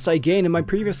the trust I gained in my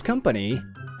previous company.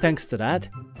 Thanks to that,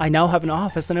 I now have an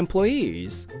office and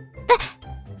employees.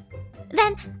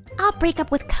 Then I'll break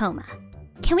up with Koma.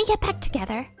 Can we get back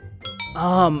together?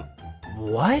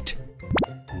 What?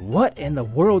 What in the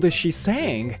world is she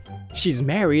saying? She's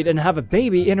married and have a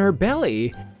baby in her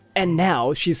belly. And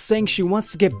now she's saying she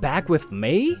wants to get back with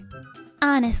me?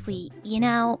 Honestly, you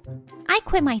know, I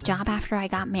quit my job after I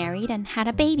got married and had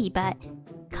a baby, but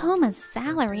Koma's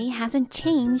salary hasn't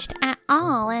changed at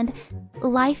all and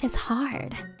life is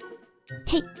hard.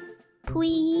 Hey,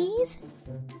 please?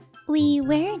 We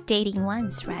were dating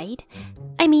once, right?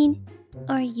 I mean,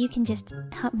 or you can just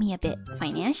help me a bit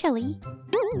financially.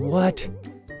 What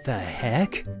the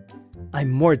heck?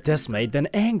 I'm more dismayed than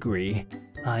angry.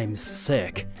 I'm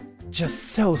sick.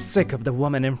 Just so sick of the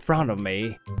woman in front of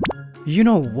me. You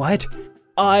know what?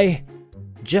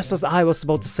 Just as I was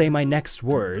about to say my next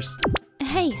words.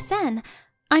 Hey, Sen.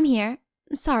 I'm here.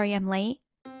 Sorry I'm late.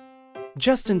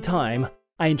 Just in time,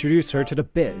 I introduced her to the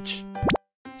bitch.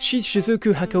 She's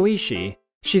Shizuku Hakoishi.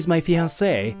 She's my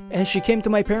fiancée, and she came to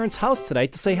my parents' house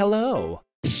tonight to say hello.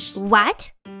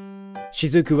 What?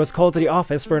 Shizuku was called to the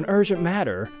office for an urgent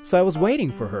matter, so I was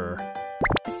waiting for her.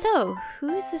 So, who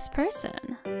is this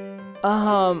person?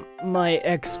 My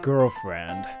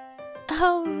ex-girlfriend.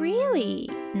 Oh, really?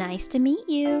 Nice to meet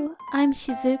you. I'm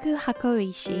Shizuku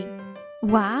Hakoishi.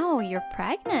 Wow, you're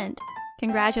pregnant.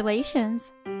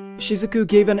 Congratulations. Shizuku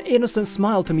gave an innocent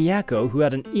smile to Miyako, who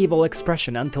had an evil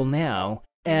expression until now,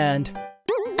 and...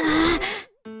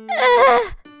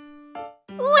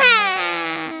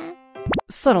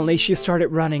 Suddenly she started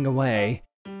running away.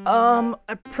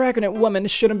 A pregnant woman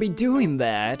shouldn't be doing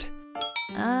that.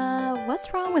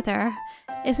 What's wrong with her?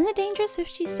 Isn't it dangerous if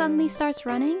she suddenly starts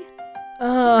running?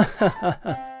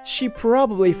 She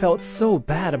probably felt so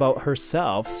bad about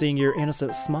herself seeing your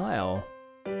innocent smile.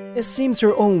 It seems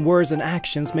her own words and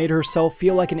actions made herself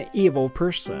feel like an evil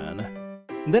person.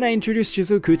 Then I introduced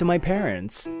Shizuku to my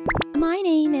parents. My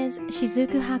name is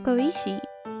Shizuku Hakoishi.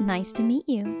 Nice to meet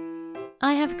you.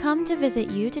 I have come to visit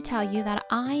you to tell you that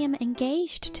I am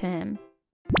engaged to him.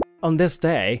 On this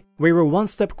day, we were one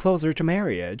step closer to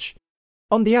marriage.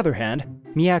 On the other hand,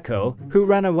 Miyako, who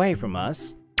ran away from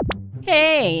us...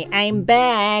 Hey, I'm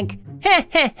back.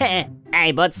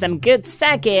 I bought some good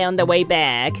sake on the way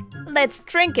back. Let's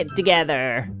drink it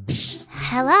together.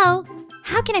 Hello?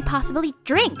 How can I possibly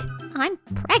drink? I'm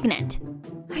pregnant.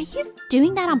 Are you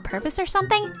doing that on purpose or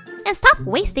something? And stop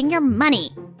wasting your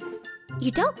money.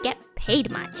 You don't get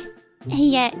paid much. And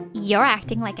yet, you're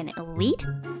acting like an elite?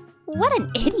 What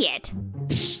an idiot.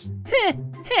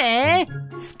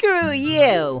 Screw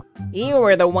you. You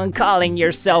were the one calling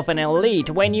yourself an elite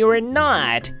when you were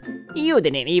not. You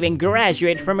didn't even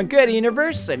graduate from a good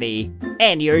university.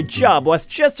 And your job was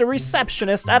just a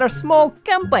receptionist at a small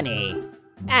company.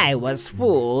 I was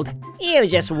fooled. You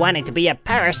just wanted to be a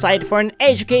parasite for an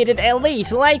educated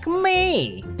elite like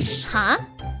me. Huh?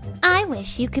 I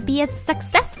wish you could be as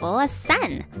successful as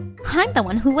Sen. I'm the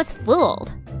one who was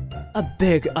fooled. A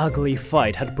big, ugly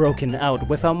fight had broken out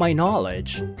without my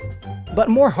knowledge. But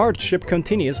more hardship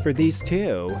continues for these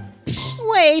two.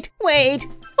 Wait,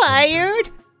 fired?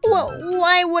 Well,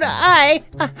 why would I,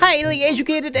 a highly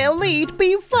educated elite,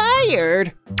 be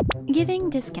fired? Giving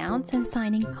discounts and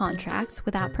signing contracts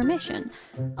without permission.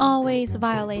 Always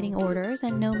violating orders,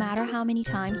 and no matter how many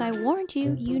times I warned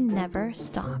you, you never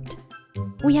stopped.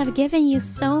 We have given you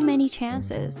so many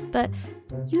chances, but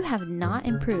you have not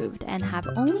improved and have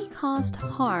only caused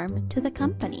harm to the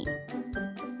company.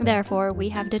 Therefore, we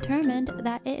have determined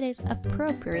that it is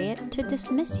appropriate to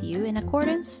dismiss you in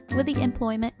accordance with the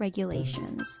employment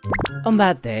regulations. On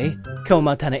that day,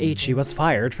 Koma Tanaichi was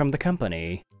fired from the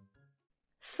company.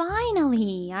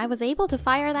 Finally, I was able to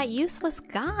fire that useless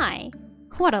guy.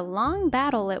 What a long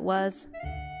battle it was.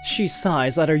 She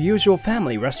sighs at her usual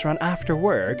family restaurant after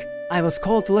work. I was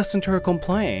called to listen to her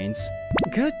complaints.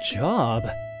 Good job.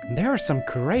 There are some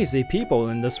crazy people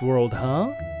in this world,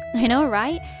 huh? I know,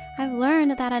 right? I've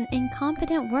learned that an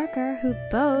incompetent worker who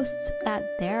boasts that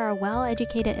they're a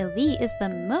well-educated elite is the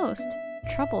most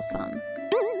troublesome.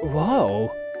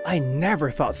 Whoa, I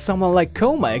never thought someone like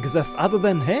Koma exists other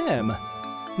than him.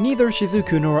 Neither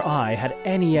Shizuku nor I had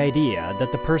any idea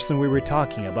that the person we were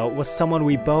talking about was someone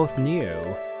we both knew.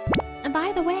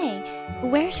 By the way,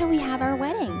 where shall we have our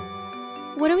wedding?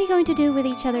 What are we going to do with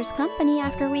each other's company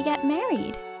after we get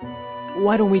married?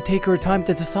 Why don't we take our time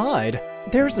to decide?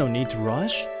 There's no need to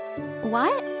rush.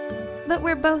 What? But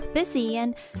we're both busy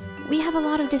and we have a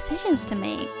lot of decisions to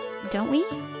make, don't we?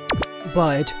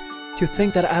 But to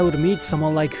think that I would meet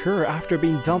someone like her after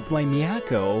being dumped by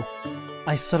Miyako,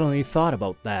 I suddenly thought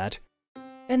about that.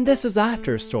 And this is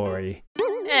after story.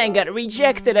 And got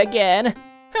rejected again.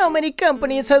 How many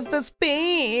companies has this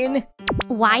been?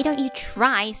 Why don't you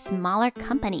try smaller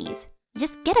companies?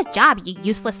 Just get a job, you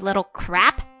useless little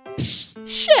crap.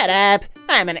 Shut up!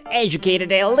 I'm an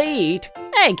educated elite.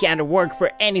 I can't work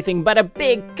for anything but a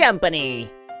big company.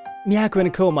 Miyako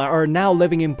and Koma are now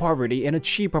living in poverty in a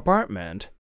cheap apartment.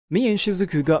 Me and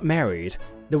Shizuku got married.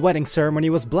 The wedding ceremony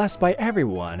was blessed by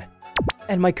everyone.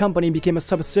 And my company became a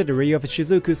subsidiary of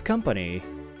Shizuku's company.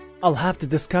 I'll have to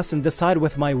discuss and decide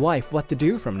with my wife what to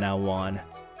do from now on.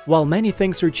 While many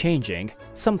things are changing,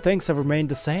 some things have remained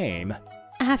the same.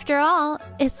 After all,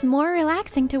 it's more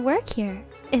relaxing to work here,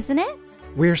 isn't it?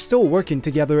 We're still working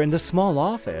together in the small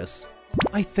office.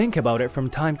 I think about it from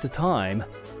time to time.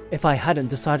 If I hadn't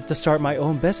decided to start my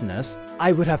own business,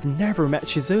 I would have never met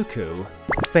Shizuku.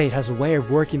 Fate has a way of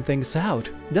working things out,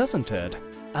 doesn't it?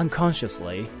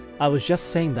 Unconsciously, I was just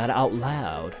saying that out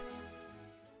loud.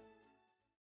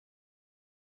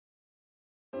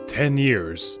 10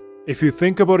 years. If you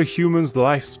think about a human's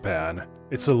lifespan,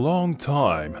 it's a long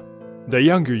time. The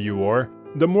younger you are,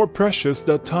 the more precious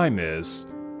that time is.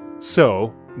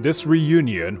 So, this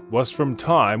reunion was from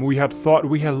time we had thought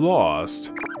we had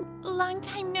lost. Long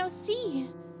time no see.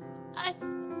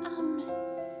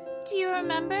 Do you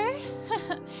remember?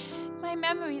 My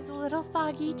memory's a little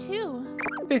foggy too.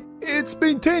 It's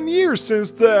been 10 years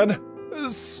since then.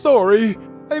 Sorry,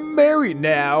 I'm married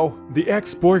now. The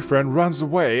ex-boyfriend runs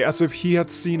away as if he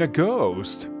had seen a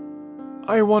ghost.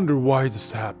 I wonder why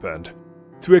this happened.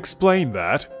 To explain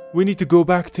that, we need to go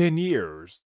back 10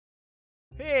 years.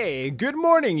 Hey, good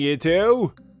morning, you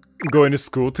two. Going to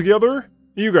school together?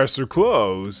 You guys are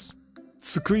close.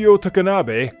 Tsukuyo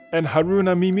Takanabe and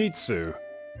Haruna Mimitsu.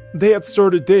 They had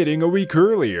started dating a week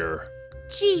earlier.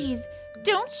 Geez,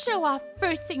 don't show off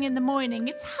first thing in the morning.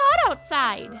 It's hot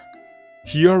outside.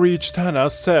 Hiyori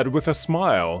Ichitana said with a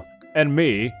smile, and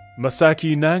me,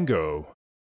 Masaki Nango.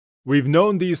 We've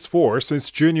known these four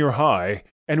since junior high,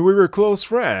 and we were close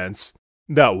friends.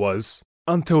 That was,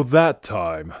 until that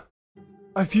time.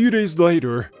 A few days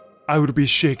later, I would be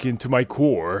shaken to my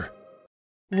core.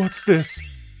 What's this?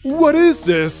 What is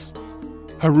this?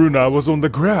 Haruna was on the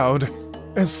ground,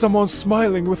 and someone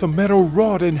smiling with a metal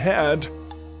rod in hand.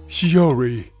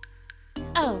 Hiyori.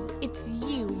 Oh, it's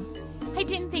you. I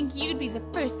didn't think you'd be the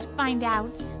first to find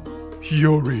out.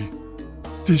 Hiyori,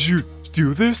 did you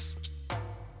do this?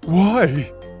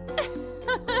 Why?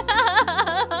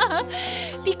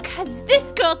 Because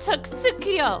this girl took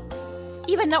Tsukuyo.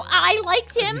 Even though I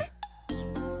liked him.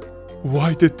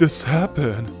 Why did this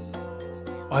happen?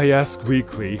 I ask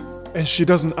weakly, and she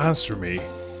doesn't answer me.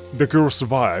 The girl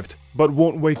survived, but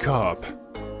won't wake up.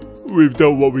 We've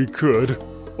done what we could.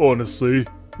 Honestly,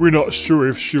 we're not sure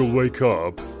if she'll wake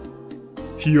up.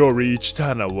 Hiyori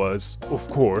Ichitana was, of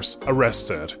course,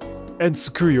 arrested. And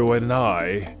Tsukuyo and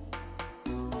I...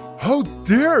 How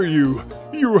dare you!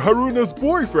 You're Haruna's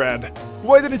boyfriend.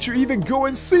 Why didn't you even go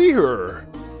and see her?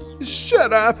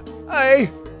 Shut up. I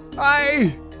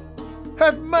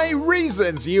have my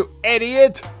reasons, you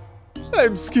idiot.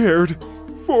 I'm scared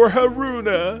for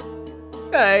Haruna.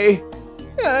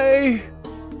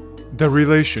 The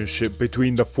relationship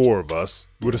between the four of us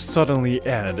would suddenly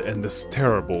end in this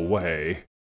terrible way.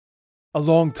 A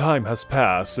long time has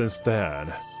passed since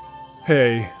then.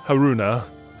 Hey, Haruna.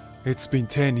 It's been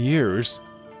 10 years.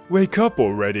 Wake up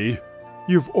already.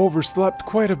 You've overslept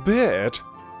quite a bit.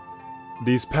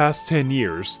 These past 10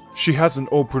 years, she hasn't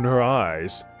opened her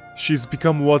eyes. She's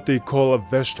become what they call a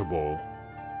vegetable.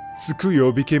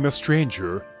 Tsukuyo became a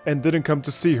stranger and didn't come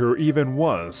to see her even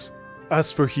once.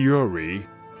 As for Hiyori,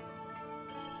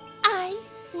 I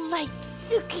liked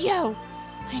Tsukio.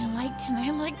 I liked him,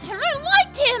 I liked him, I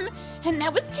liked him! And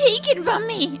that was taken from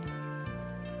me!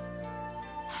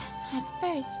 At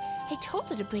first, I told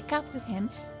her to break up with him,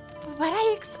 but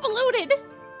I exploded.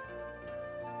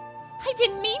 I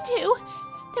didn't mean to.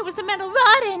 There was a metal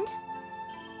rod and...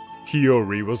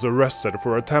 Hiyori was arrested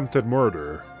for attempted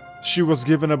murder. She was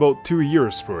given about 2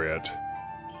 years for it.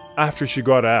 After she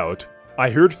got out, I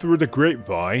heard through the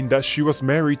grapevine that she was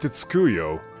married to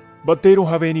Tsukuyo, but they don't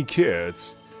have any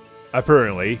kids.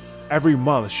 Apparently, every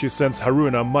month she sends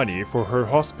Haruna money for her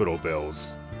hospital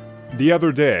bills. The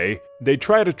other day, they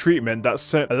tried a treatment that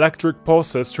sent electric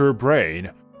pulses to her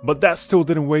brain, but that still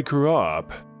didn't wake her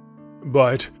up.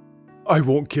 But I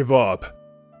won't give up.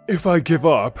 If I give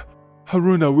up,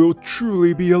 Haruna will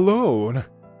truly be alone.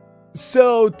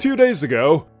 So, 2 days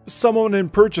ago, someone in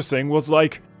purchasing was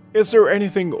like, "Is there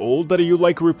anything old that you'd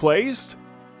like replaced?"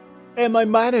 And my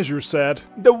manager said,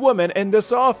 "The woman in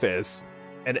this office."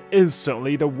 And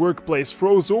instantly the workplace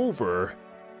froze over.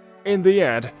 In the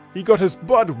end, he got his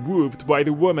butt whooped by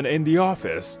the woman in the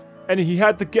office, and he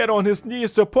had to get on his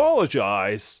knees to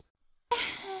apologize.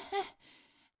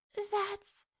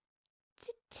 That's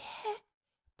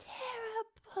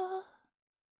terrible.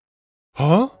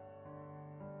 Huh?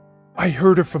 I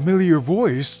heard a familiar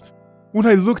voice. When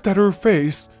I looked at her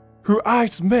face, her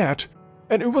eyes met,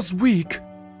 and it was weak,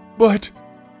 but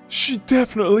she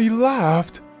definitely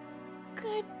laughed.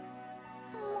 Good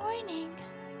morning.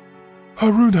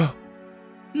 Haruna,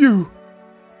 you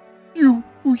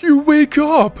wake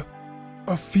up!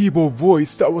 A feeble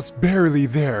voice that was barely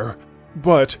there,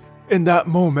 but in that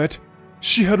moment,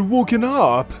 she had woken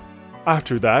up.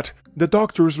 After that, the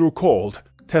doctors were called,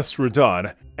 tests were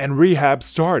done, and rehab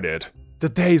started. The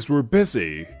days were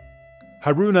busy.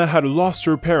 Haruna had lost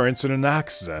her parents in an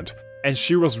accident, and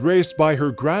she was raised by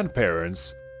her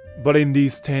grandparents. But in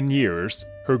these 10 years,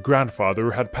 her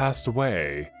grandfather had passed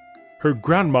away. Her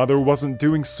grandmother wasn't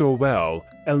doing so well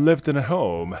and lived in a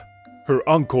home. Her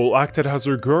uncle acted as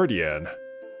her guardian.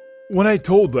 When I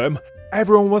told them,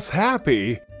 everyone was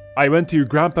happy. I went to your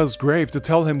grandpa's grave to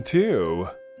tell him too.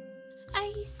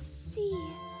 I see.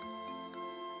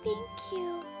 Thank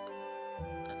you,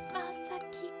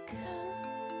 Masaki-kun.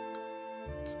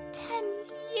 10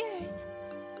 years.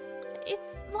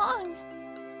 It's long.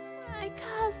 I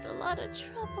caused a lot of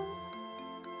trouble.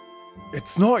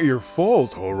 It's not your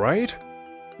fault, alright?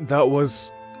 That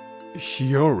was...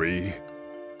 Hiyori.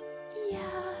 Yeah.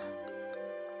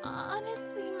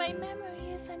 Honestly, my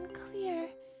memory is unclear.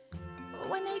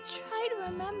 When I try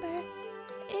to remember,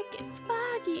 it gets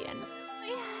foggy and my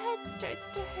head starts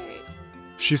to hurt.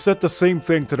 She said the same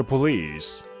thing to the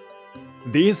police.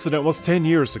 The incident was 10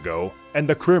 years ago, and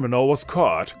the criminal was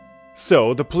caught,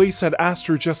 so the police had asked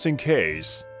her just in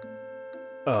case.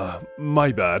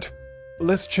 My bad.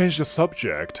 Let's change the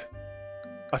subject.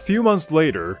 A few months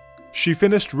later, she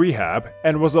finished rehab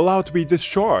and was allowed to be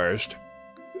discharged.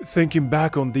 Thinking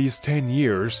back on these 10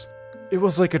 years, it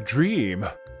was like a dream.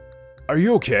 Are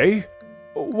you okay?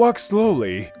 Walk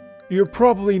slowly. You're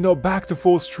probably not back to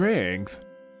full strength.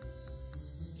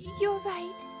 You're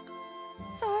right.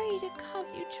 Sorry to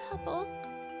cause you trouble.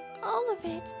 All of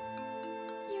it.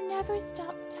 You never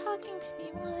stopped talking to me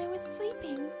while I was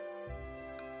sleeping.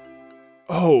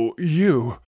 Oh,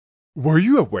 you. Were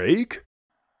you awake?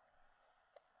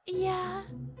 Yeah.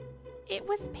 It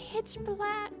was pitch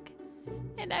black,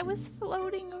 and I was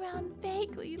floating around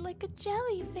vaguely like a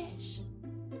jellyfish.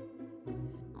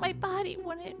 My body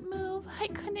wouldn't move. I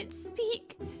couldn't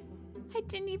speak. I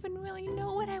didn't even really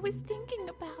know what I was thinking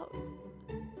about.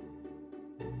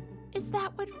 Is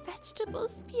that what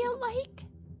vegetables feel like?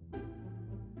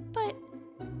 But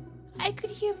I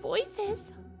could hear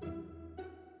voices.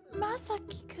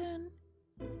 Masaki-kun,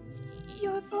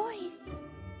 your voice.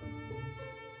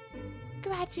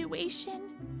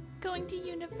 Graduation, going to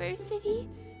university,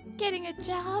 getting a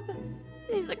job,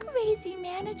 there's a crazy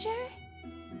manager.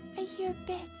 I hear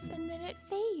bits and then it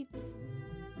fades.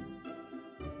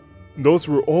 Those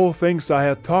were all things I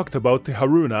had talked about to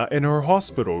Haruna in her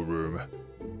hospital room.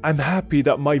 I'm happy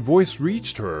that my voice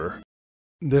reached her.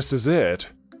 This is it.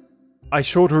 I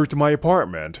showed her to my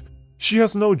apartment. She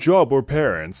has no job or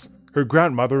parents. Her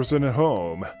grandmother's in a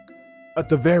home. At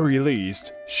the very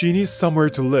least, she needs somewhere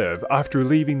to live after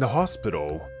leaving the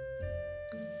hospital.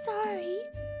 Sorry,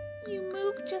 you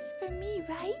moved just for me,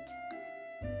 right?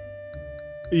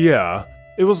 Yeah,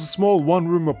 it was a small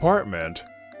one-room apartment.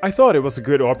 I thought it was a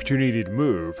good opportunity to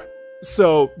move.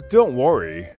 So, don't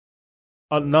worry.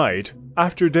 At night,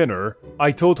 after dinner,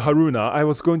 I told Haruna I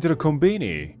was going to the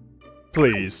combini.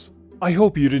 Please, I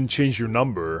hope you didn't change your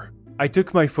number. I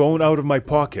took my phone out of my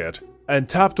pocket and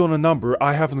tapped on a number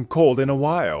I haven't called in a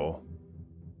while.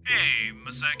 Hey,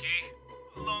 Masaki.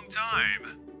 Long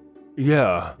time.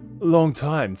 Yeah, long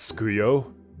time,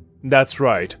 Tsukuyo. That's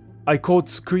right, I called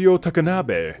Tsukuyo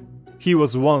Takanabe. He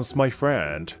was once my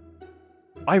friend.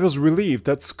 I was relieved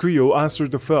that Tsukuyo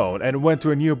answered the phone and went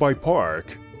to a nearby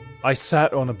park. I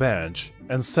sat on a bench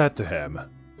and said to him,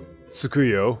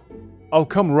 Tsukuyo, I'll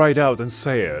come right out and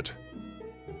say it.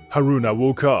 Haruna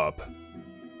woke up.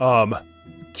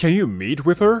 Can you meet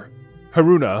with her?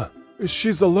 Haruna,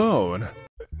 she's alone.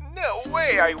 No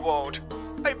way I won't.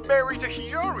 I'm married to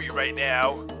Hiyori right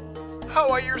now. How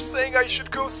are you saying I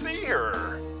should go see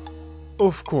her?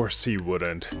 Of course he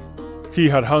wouldn't. He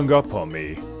had hung up on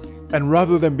me, and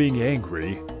rather than being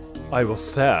angry, I was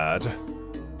sad.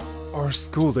 Our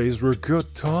school days were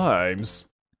good times.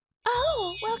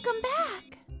 Oh, welcome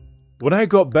back. When I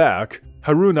got back,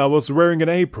 Haruna was wearing an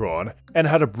apron and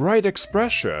had a bright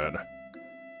expression.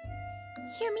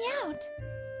 Hear me out.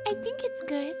 I think it's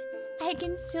good. I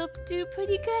can still do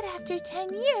pretty good after 10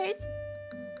 years.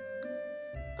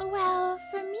 Well,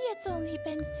 for me it's only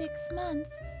been 6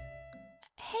 months.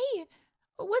 Hey,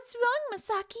 what's wrong,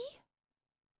 Masaki?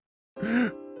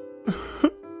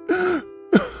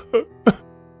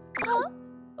 Huh?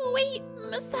 Wait,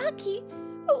 Masaki,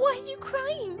 why are you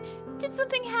crying? Did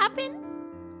something happen?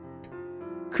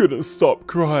 Couldn't stop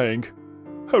crying.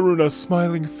 Haruna's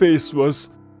smiling face was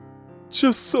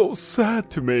just so sad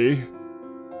to me.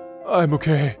 I'm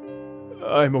okay.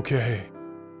 I'm okay.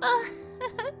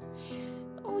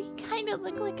 We kinda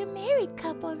look like a married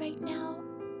couple right now.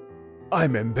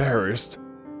 I'm embarrassed.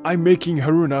 I'm making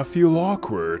Haruna feel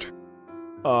awkward.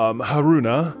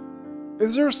 Haruna?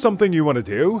 Is there something you want to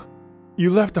do? You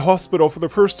left the hospital for the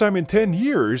first time in 10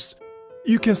 years.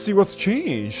 You can see what's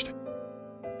changed.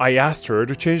 I asked her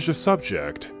to change the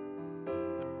subject.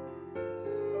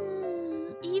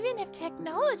 Even if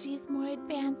technology is more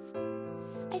advanced,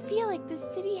 I feel like the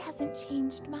city hasn't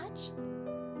changed much.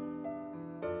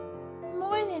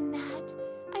 More than that,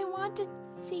 I want to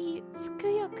see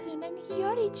Tsukuyo-kun and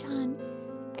Hiyori-chan.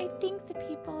 I think the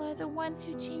people are the ones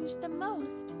who changed the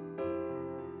most.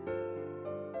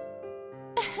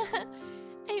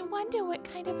 I wonder what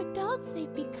kind of adults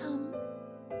they've become.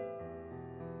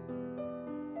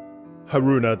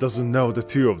 Haruna doesn't know the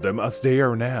two of them as they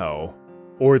are now,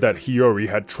 or that Hiyori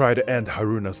had tried to end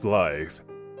Haruna's life.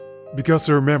 Because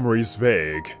her memory is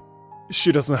vague,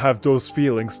 she doesn't have those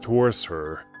feelings towards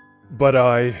her. But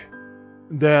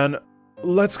Then,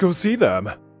 let's go see them.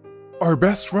 Our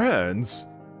best friends.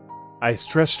 I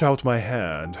stretched out my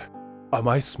hand. Am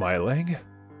I smiling?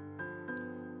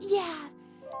 Yeah,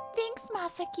 thanks,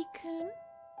 Masaki-kun.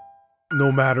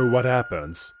 No matter what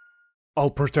happens, I'll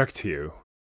protect you.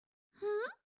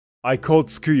 I called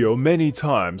Tsukuyo many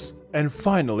times and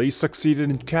finally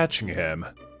succeeded in catching him.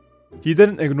 He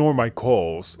didn't ignore my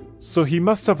calls, so he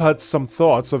must have had some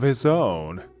thoughts of his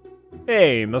own.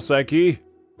 Hey, Masaki.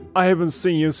 I haven't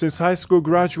seen you since high school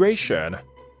graduation.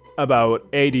 About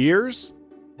 8 years?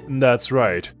 That's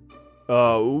right.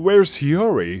 Where's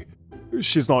Hiyori?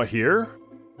 She's not here?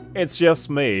 It's just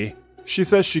me. She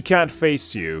says she can't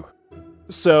face you.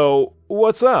 So,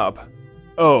 what's up?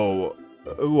 Oh,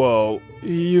 well,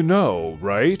 you know,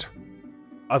 right?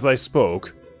 As I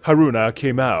spoke, Haruna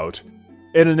came out.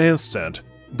 In an instant,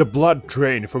 the blood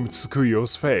drained from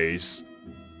Tsukuyo's face.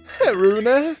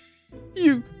 Haruna?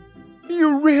 You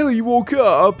really woke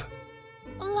up?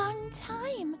 A long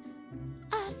time.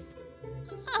 Us.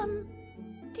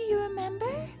 Do you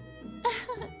remember?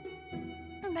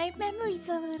 My memory's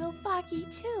a little foggy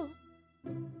too.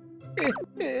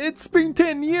 It's been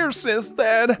 10 years since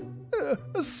then.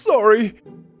 Sorry,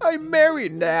 I'm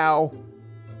married now.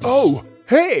 Oh,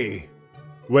 hey!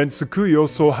 When Tsukuyo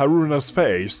saw Haruna's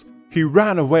face, he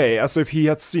ran away as if he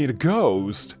had seen a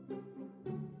ghost.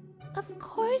 Of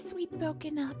course we'd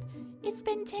broken up. It's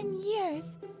been 10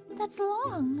 years. That's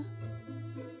long.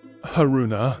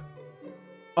 Haruna,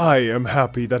 I am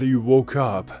happy that you woke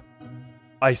up.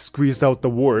 I squeezed out the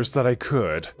worst that I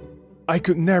could. I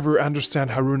could never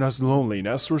understand Haruna's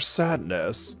loneliness or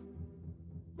sadness.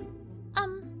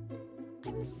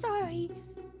 I'm sorry,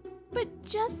 but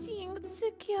just seeing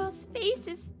Tsukio's face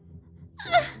is...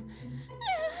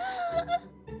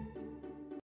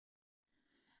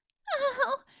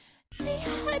 Oh, my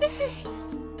head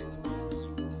hurts.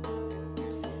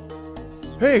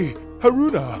 Hey,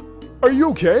 Haruna! Are you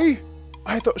okay?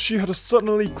 I thought she had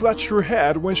suddenly clutched her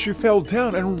head when she fell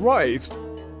down and writhed.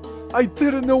 I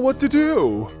didn't know what to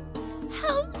do.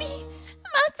 Help me!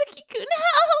 Masaki-kun,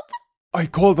 help! I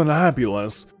called an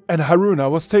ambulance, and Haruna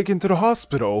was taken to the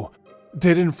hospital.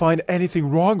 They didn't find anything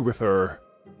wrong with her.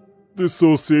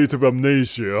 Dissociative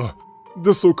amnesia.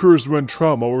 This occurs when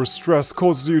trauma or stress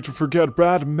causes you to forget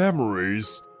bad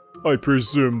memories. I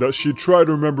presume that she tried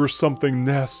to remember something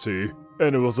nasty,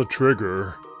 and it was a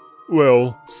trigger.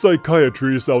 Well,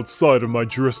 psychiatry is outside of my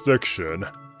jurisdiction.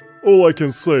 All I can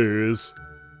say is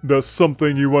that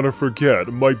something you want to forget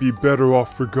might be better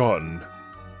off forgotten.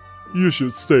 You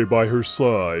should stay by her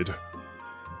side.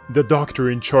 The doctor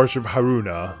in charge of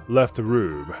Haruna left the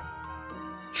room.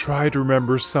 Try to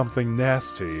remember something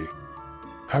nasty.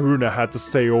 Haruna had to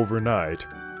stay overnight,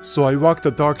 so I walked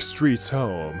the dark streets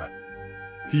home.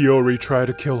 Hiyori tried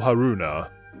to kill Haruna.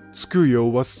 Tsukuyo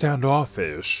was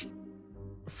standoffish.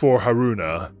 For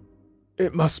Haruna,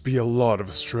 it must be a lot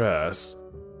of stress.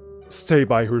 Stay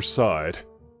by her side.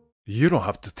 You don't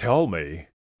have to tell me.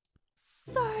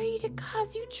 Sorry to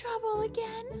cause you trouble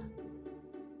again.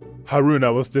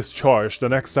 Haruna was discharged the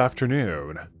next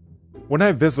afternoon. When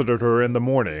I visited her in the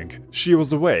morning, she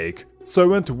was awake, so I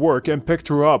went to work and picked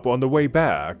her up on the way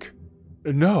back.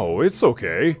 No, it's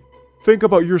okay. Think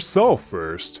about yourself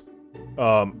first.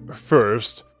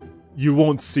 First, you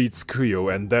won't see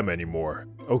Tsukuyo and them anymore,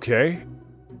 okay?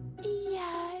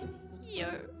 Yeah,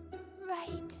 you're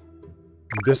right.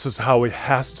 This is how it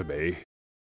has to be.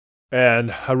 And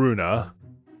Haruna,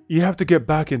 you have to get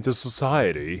back into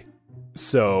society,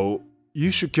 so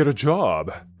you should get a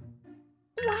job.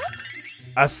 What?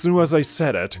 As soon as I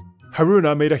said it,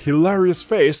 Haruna made a hilarious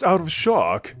face out of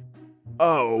shock.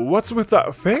 Oh, what's with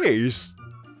that face?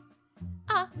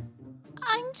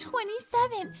 I'm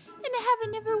 27 and I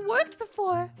haven't ever worked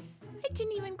before. I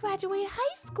didn't even graduate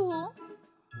high school.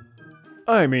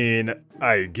 I mean,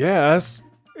 I guess.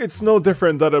 It's no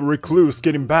different than a recluse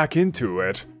getting back into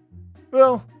it.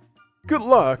 Well, good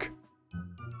luck.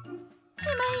 Am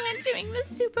I entering the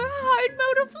super hard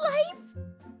mode of life?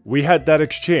 We had that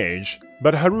exchange,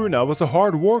 but Haruna was a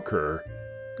hard worker.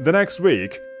 The next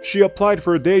week, she applied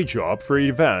for a day job for an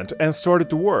event and started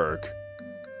to work.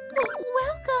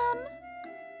 Welcome.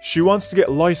 She wants to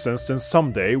get licensed and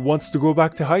someday wants to go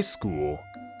back to high school.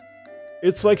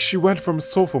 It's like she went from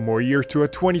sophomore year to a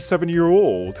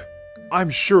 27-year-old. I'm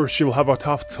sure she'll have a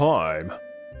tough time.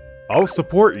 I'll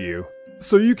support you,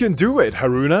 so you can do it,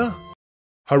 Haruna.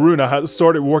 Haruna had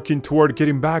started working toward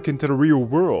getting back into the real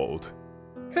world.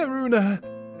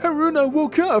 Haruna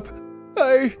woke up.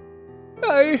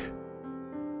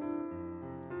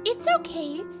 It's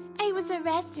okay. I was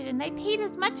arrested and I paid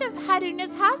as much of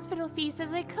Haruna's hospital fees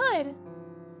as I could.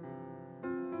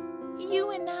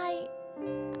 You and I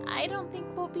don't think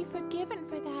we'll be forgiven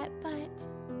for that, but...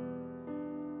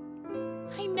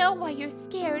 I know why you're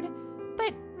scared,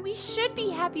 but we should be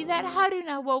happy that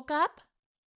Haruna woke up.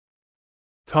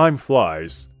 Time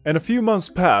flies, and a few months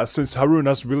pass since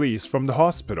Haruna's release from the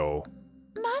hospital.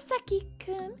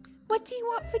 Masaki-kun, what do you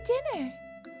want for dinner?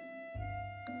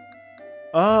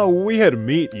 We had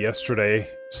meat yesterday,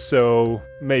 so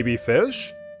maybe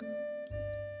fish?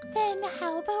 Then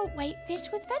how about white fish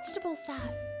with vegetable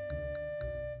sauce?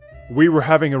 We were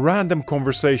having a random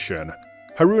conversation.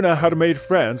 Haruna had made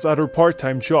friends at her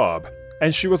part-time job,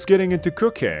 and she was getting into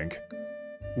cooking.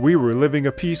 We were living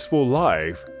a peaceful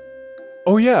life.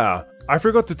 Oh yeah, I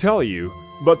forgot to tell you,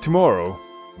 but tomorrow,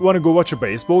 wanna go watch a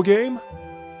baseball game?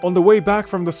 On the way back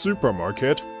from the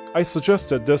supermarket, I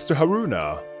suggested this to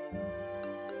Haruna.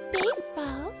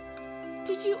 Baseball?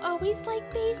 Did you always like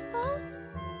baseball?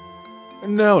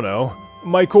 No,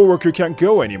 my coworker can't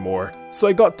go anymore, so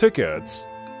I got tickets.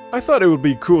 I thought it would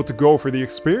be cool to go for the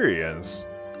experience.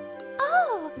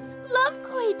 Oh, love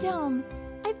Koi Dome.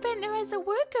 I've been there as a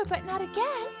worker but not a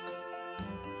guest.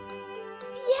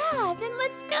 Yeah, then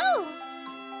let's go.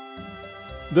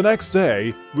 The next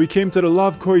day, we came to the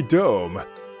Love Koi Dome.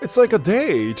 It's like a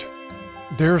date.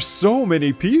 There are so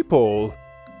many people.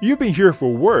 You've been here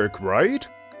for work, right?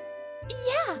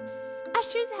 Yeah,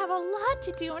 ushers have a lot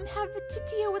to do and have to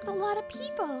deal with a lot of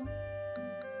people.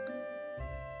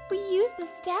 We use the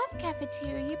staff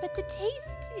cafeteria, but the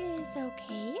taste is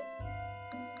okay.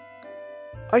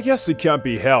 I guess it can't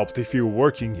be helped if you're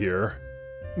working here.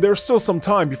 There's still some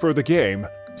time before the game,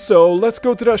 so let's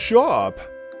go to that shop.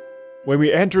 When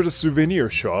we entered the souvenir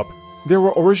shop, there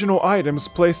were original items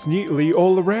placed neatly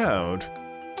all around.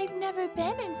 I've never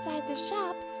been inside the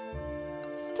shop.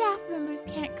 Staff members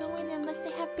can't go in unless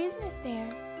they have business there.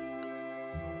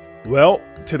 Well,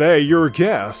 today you're a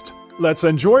guest. Let's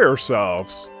enjoy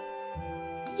ourselves.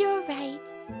 You're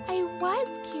right. I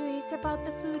was curious about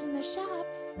the food in the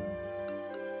shops.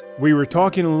 We were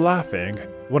talking and laughing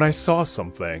when I saw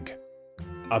something.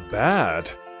 A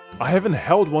bat. I haven't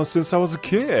held one since I was a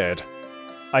kid.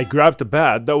 I grabbed the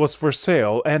bat that was for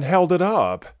sale and held it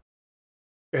up.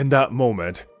 In that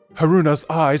moment, Haruna's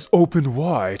eyes opened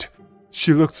wide.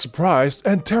 She looked surprised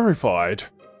and terrified.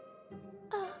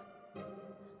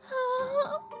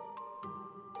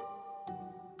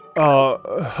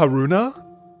 Haruna?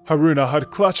 Haruna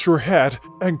had clutched her head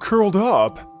and curled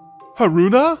up.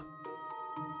 Haruna?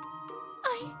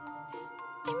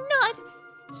 I'm not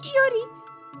Hiyori.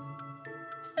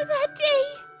 That day,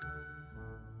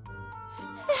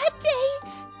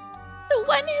 the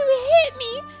one who hit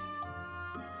me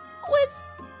was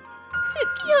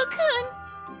Tsukio-kun.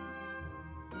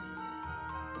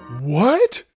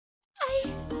 What?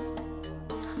 I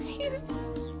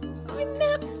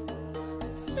remember.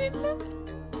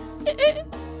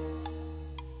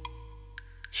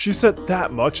 She said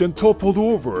that much and toppled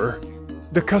over.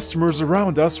 The customers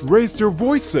around us raised their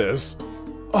voices.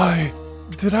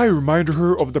 Did I remind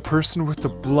her of the person with the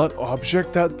blunt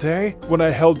object that day when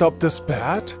I held up this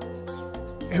bat?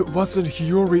 It wasn't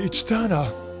Hiyori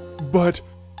Ichitana, but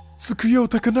Tsukuyo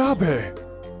Takanabe.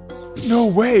 No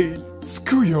way,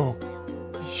 Tsukuyo.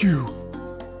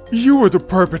 You were the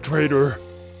perpetrator.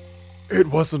 It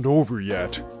wasn't over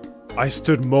yet. I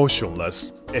stood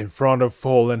motionless in front of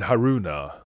fallen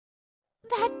Haruna.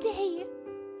 That day,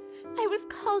 I was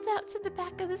called out to the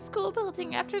back of the school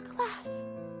building after class.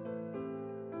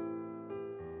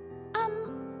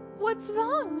 What's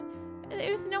wrong?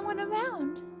 There's no one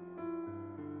around.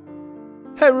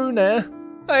 Haruna,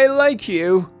 I like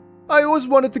you. I always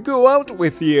wanted to go out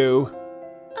with you.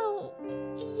 Oh,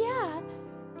 yeah.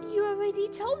 You already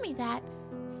told me that.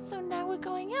 So now we're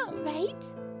going out,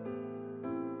 right?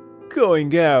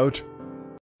 Going out?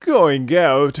 Going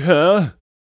out, huh?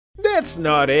 That's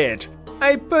not it.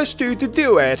 I pushed you to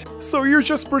do it, so you're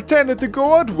just pretending to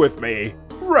go out with me,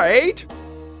 right?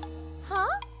 Huh?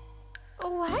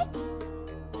 What?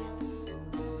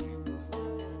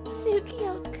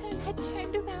 Tsukio-kun had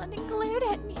turned around and glared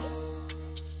at me.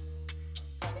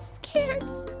 I'm scared.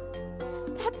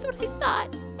 That's what I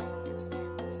thought.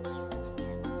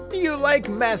 You like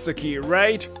Masaki,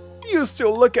 right? You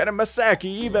still look at a Masaki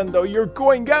even though you're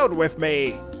going out with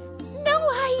me. No,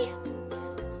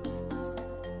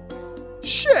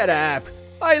 Shut up!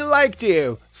 I liked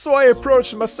you, so I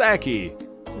approached Masaki.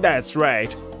 That's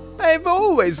right. I've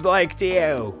always liked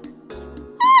you.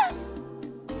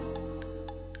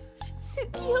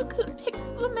 Tsukio-kun picked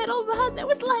up a metal rod that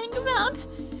was lying around.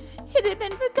 It had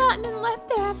been forgotten and left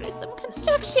there after some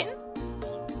construction.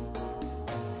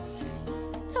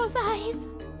 Those eyes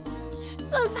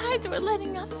were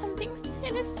letting off something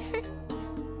sinister.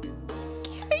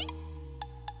 Scary.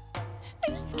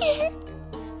 I'm scared.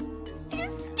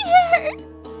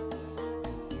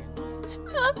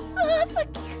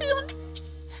 Masaki-kun,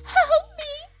 help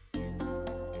me.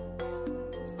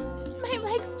 My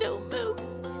legs don't move.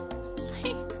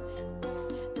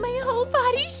 My whole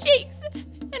body shakes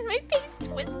and my face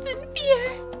twists in fear.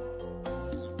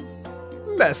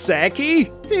 Masaki?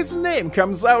 His name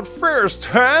comes out first,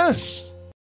 huh?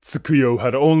 Tsukuyo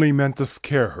had only meant to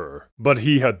scare her, but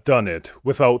he had done it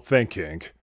without thinking.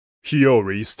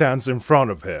 Hiyori stands in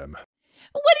front of him.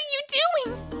 What are you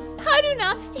doing?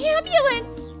 Haruna,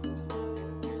 ambulance!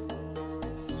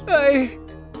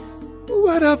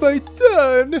 What have I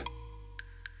done?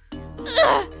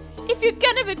 Ugh! If you're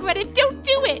gonna regret it, don't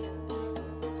do it!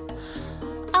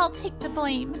 I'll take the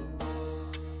blame.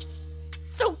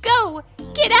 So go!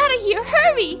 Get out of here,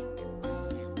 hurry!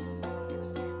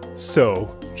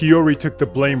 So, Hiyori took the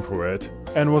blame for it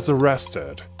and was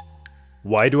arrested.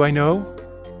 Why do I know?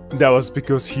 That was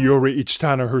because Hiyori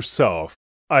Ichitana herself,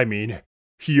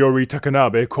 Hiyori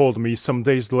Takanabe, called me some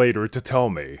days later to tell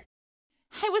me.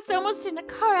 I was almost in a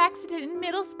car accident in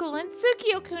middle school and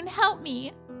Tsukio-kun helped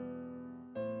me.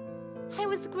 I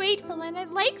was grateful and I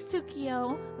like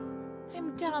Tsukio.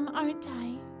 I'm dumb, aren't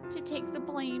I, to take the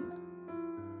blame?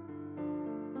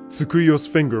 Tsukuyo's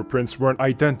fingerprints weren't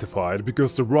identified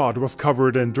because the rod was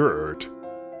covered in dirt.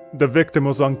 The victim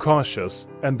was unconscious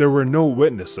and there were no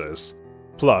witnesses.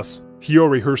 Plus,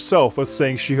 Hiyori herself was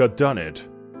saying she had done it.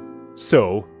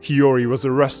 So, Hiyori was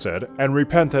arrested and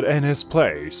repented in his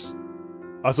place.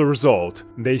 As a result,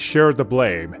 they shared the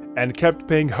blame and kept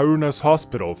paying Haruna's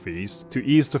hospital fees to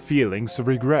ease the feelings of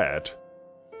regret.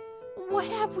 What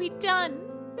have we done,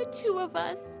 the two of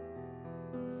us?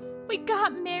 We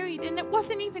got married and it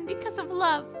wasn't even because of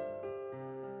love.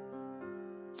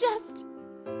 Just,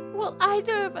 will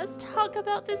either of us talk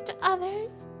about this to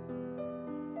others?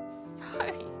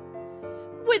 Sorry.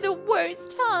 We're the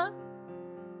worst, huh?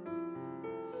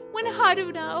 When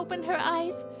Haruna opened her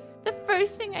eyes, the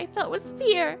first thing I felt was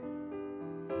fear.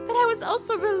 But I was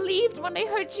also relieved when I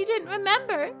heard she didn't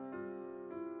remember.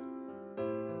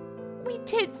 We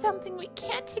did something we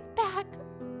can't take back.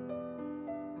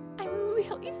 I'm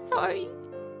really sorry.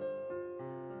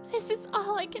 This is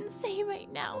all I can say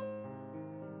right now.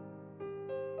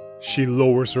 She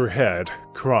lowers her head,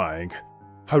 crying.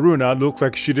 Haruna looked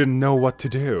like she didn't know what to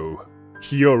do.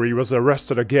 Hiyori was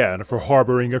arrested again for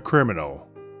harboring a criminal.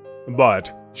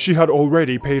 But she had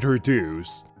already paid her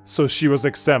dues, so she was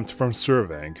exempt from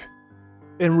serving.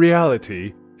 In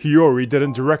reality, Hiyori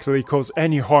didn't directly cause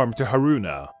any harm to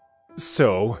Haruna,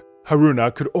 so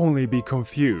Haruna could only be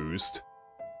confused.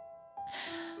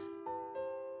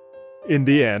 In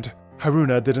the end,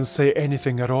 Haruna didn't say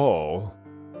anything at all.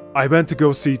 I went to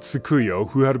go see Tsukuyo,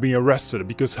 who had been arrested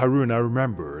because Haruna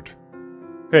remembered.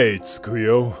 Hey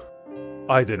Tsukuyo,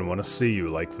 I didn't want to see you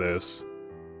like this.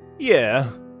 Yeah,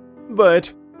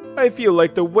 but I feel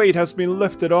like the weight has been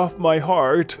lifted off my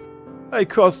heart. I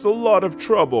caused a lot of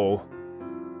trouble.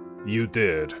 You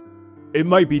did. It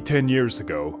might be 10 years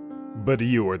ago, but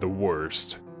you are the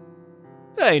worst.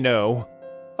 I know.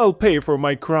 I'll pay for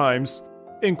my crimes,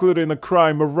 including the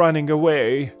crime of running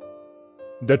away.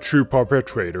 The true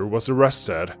perpetrator was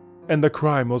arrested, and the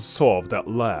crime was solved at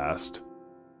last.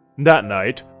 That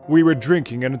night, we were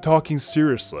drinking and talking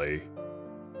seriously.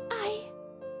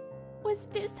 Was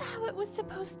this how it was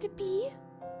supposed to be?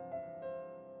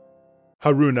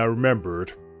 Haruna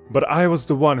remembered, but I was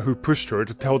the one who pushed her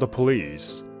to tell the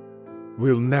police.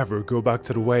 We'll never go back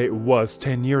to the way it was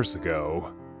 10 years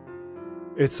ago.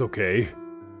 It's okay.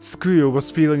 Tsukuyo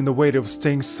was feeling the weight of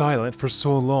staying silent for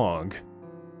so long.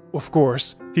 Of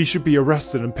course, he should be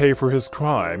arrested and pay for his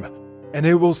crime, and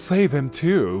it will save him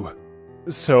too.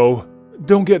 So,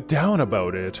 don't get down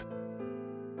about it.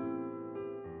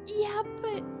 Yeah,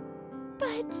 but...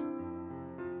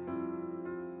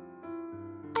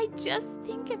 I just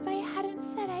think if I hadn't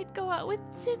said I'd go out with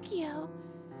Tsukuyo,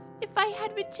 if I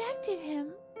had rejected him...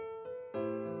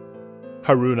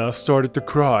 Haruna started to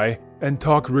cry and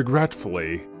talk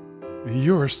regretfully.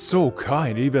 You're so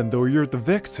kind even though you're the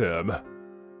victim.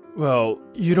 Well,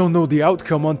 you don't know the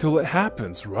outcome until it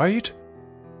happens, right?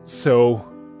 So,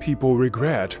 people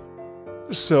regret.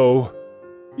 So,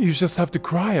 you just have to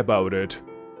cry about it.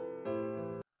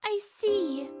 I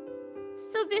see.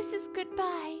 So this is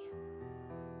goodbye.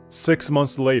 6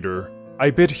 months later,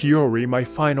 I bid Hiyori my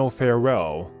final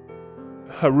farewell.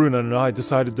 Haruna and I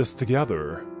decided this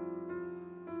together.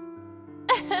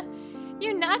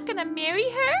 You're not gonna marry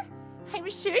her? I'm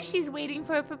sure she's waiting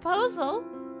for a proposal.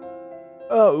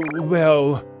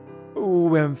 Well,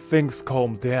 when things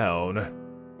calm down.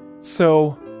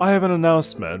 So, I have an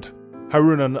announcement.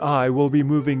 Haruna and I will be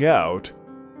moving out.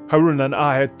 Haruna and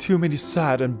I had too many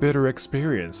sad and bitter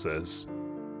experiences.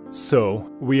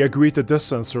 So, we agreed to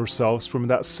distance ourselves from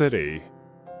that city.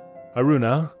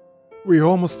 Haruna, we're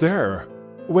almost there.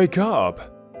 Wake up!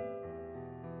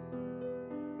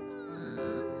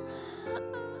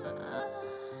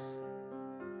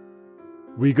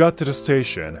 We got to the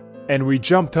station, and we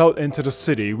jumped out into the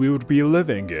city we would be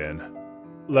living in.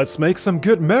 Let's make some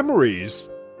good memories!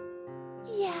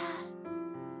 Yeah.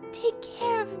 Take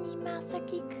care of me,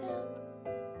 Masaki-kun.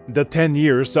 The 10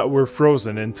 years that were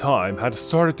frozen in time had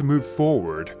started to move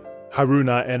forward.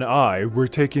 Haruna and I were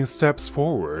taking steps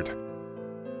forward.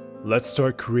 Let's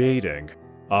start creating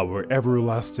our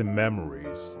everlasting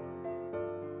memories.